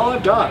else? That's all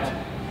I've got.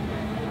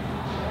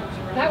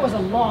 That was a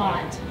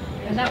lot,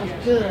 and that was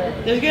good.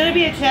 There's gonna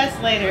be a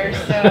test later,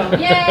 so.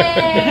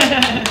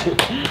 Yay!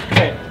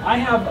 Okay, I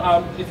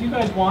have, if you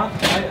guys want,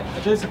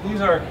 these,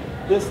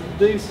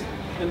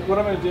 and what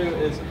I'm going to do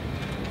is,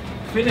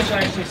 Finish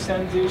actually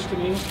sends these to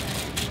me.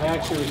 I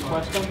actually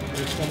request them.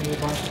 They send me a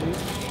bunch of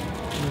these,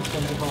 and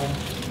send you home.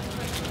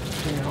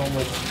 Bring you home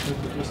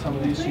with some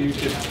of these so you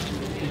can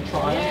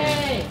try them.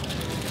 Yay!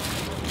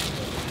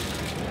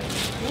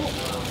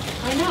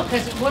 I know,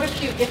 because what if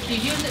you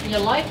use it and you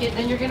like it,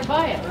 then you're going to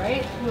buy it,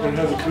 right? It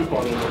has a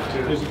coupon in there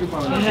too. There's a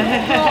coupon in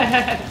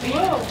there.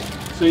 Whoa!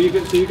 So you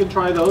can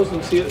try those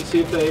and see if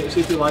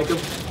you like them.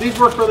 These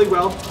work really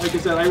well. Like I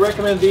said, I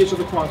recommend these are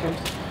the Quantums.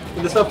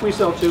 And the stuff we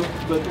sell too,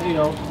 but you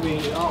know,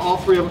 all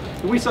three of them.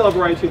 And we sell a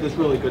variety that's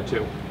really good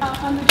too.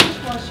 On the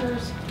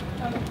dishwashers,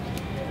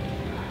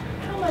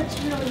 how much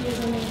really is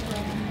a name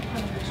brand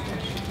on a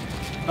dishwasher?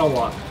 A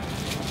lot.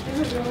 Is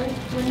it really?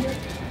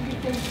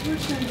 Because you're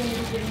soon going to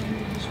be getting a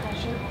new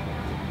dishwasher.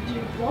 Do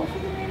you go for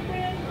the name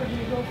brand or do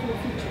you go for the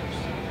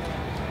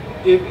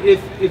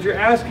features? If you're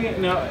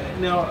asking now,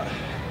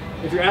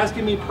 if you're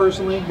asking me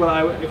personally, what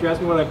I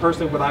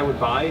would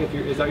buy,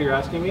 is that what you're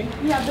asking me?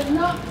 Yeah, but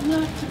not to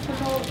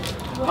promote.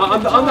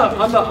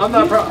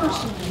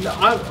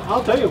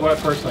 I'll tell you what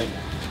personally.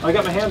 I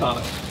got my hand on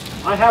it.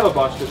 I have a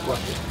Bosch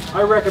dishwasher.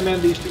 I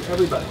recommend these to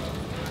everybody.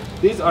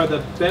 These are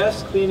the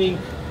best cleaning,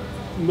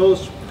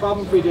 most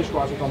problem-free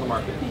dishwashers on the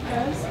market.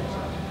 Because?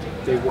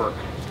 They work.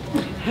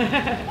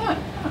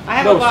 I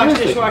have a Bosch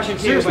dishwasher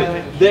too, by the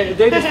way.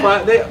 They just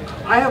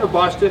I have a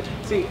Bosch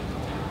see,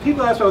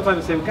 people ask me all the time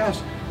and say, well,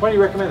 gosh, why do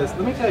you recommend this?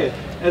 Let me tell you,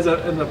 as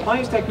an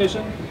appliance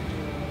technician,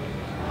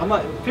 I'm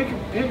not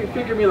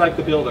figure me like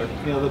the builder.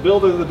 You know, the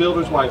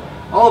builder's wife.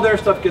 All their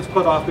stuff gets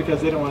put off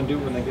because they don't want to do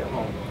it when they get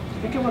home.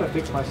 I think I want to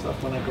fix my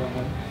stuff when I go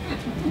home.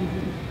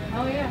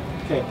 Oh yeah.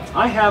 Okay,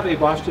 I have a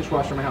Bosch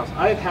dishwasher in my house.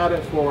 I've had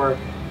it for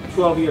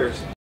 12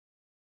 years.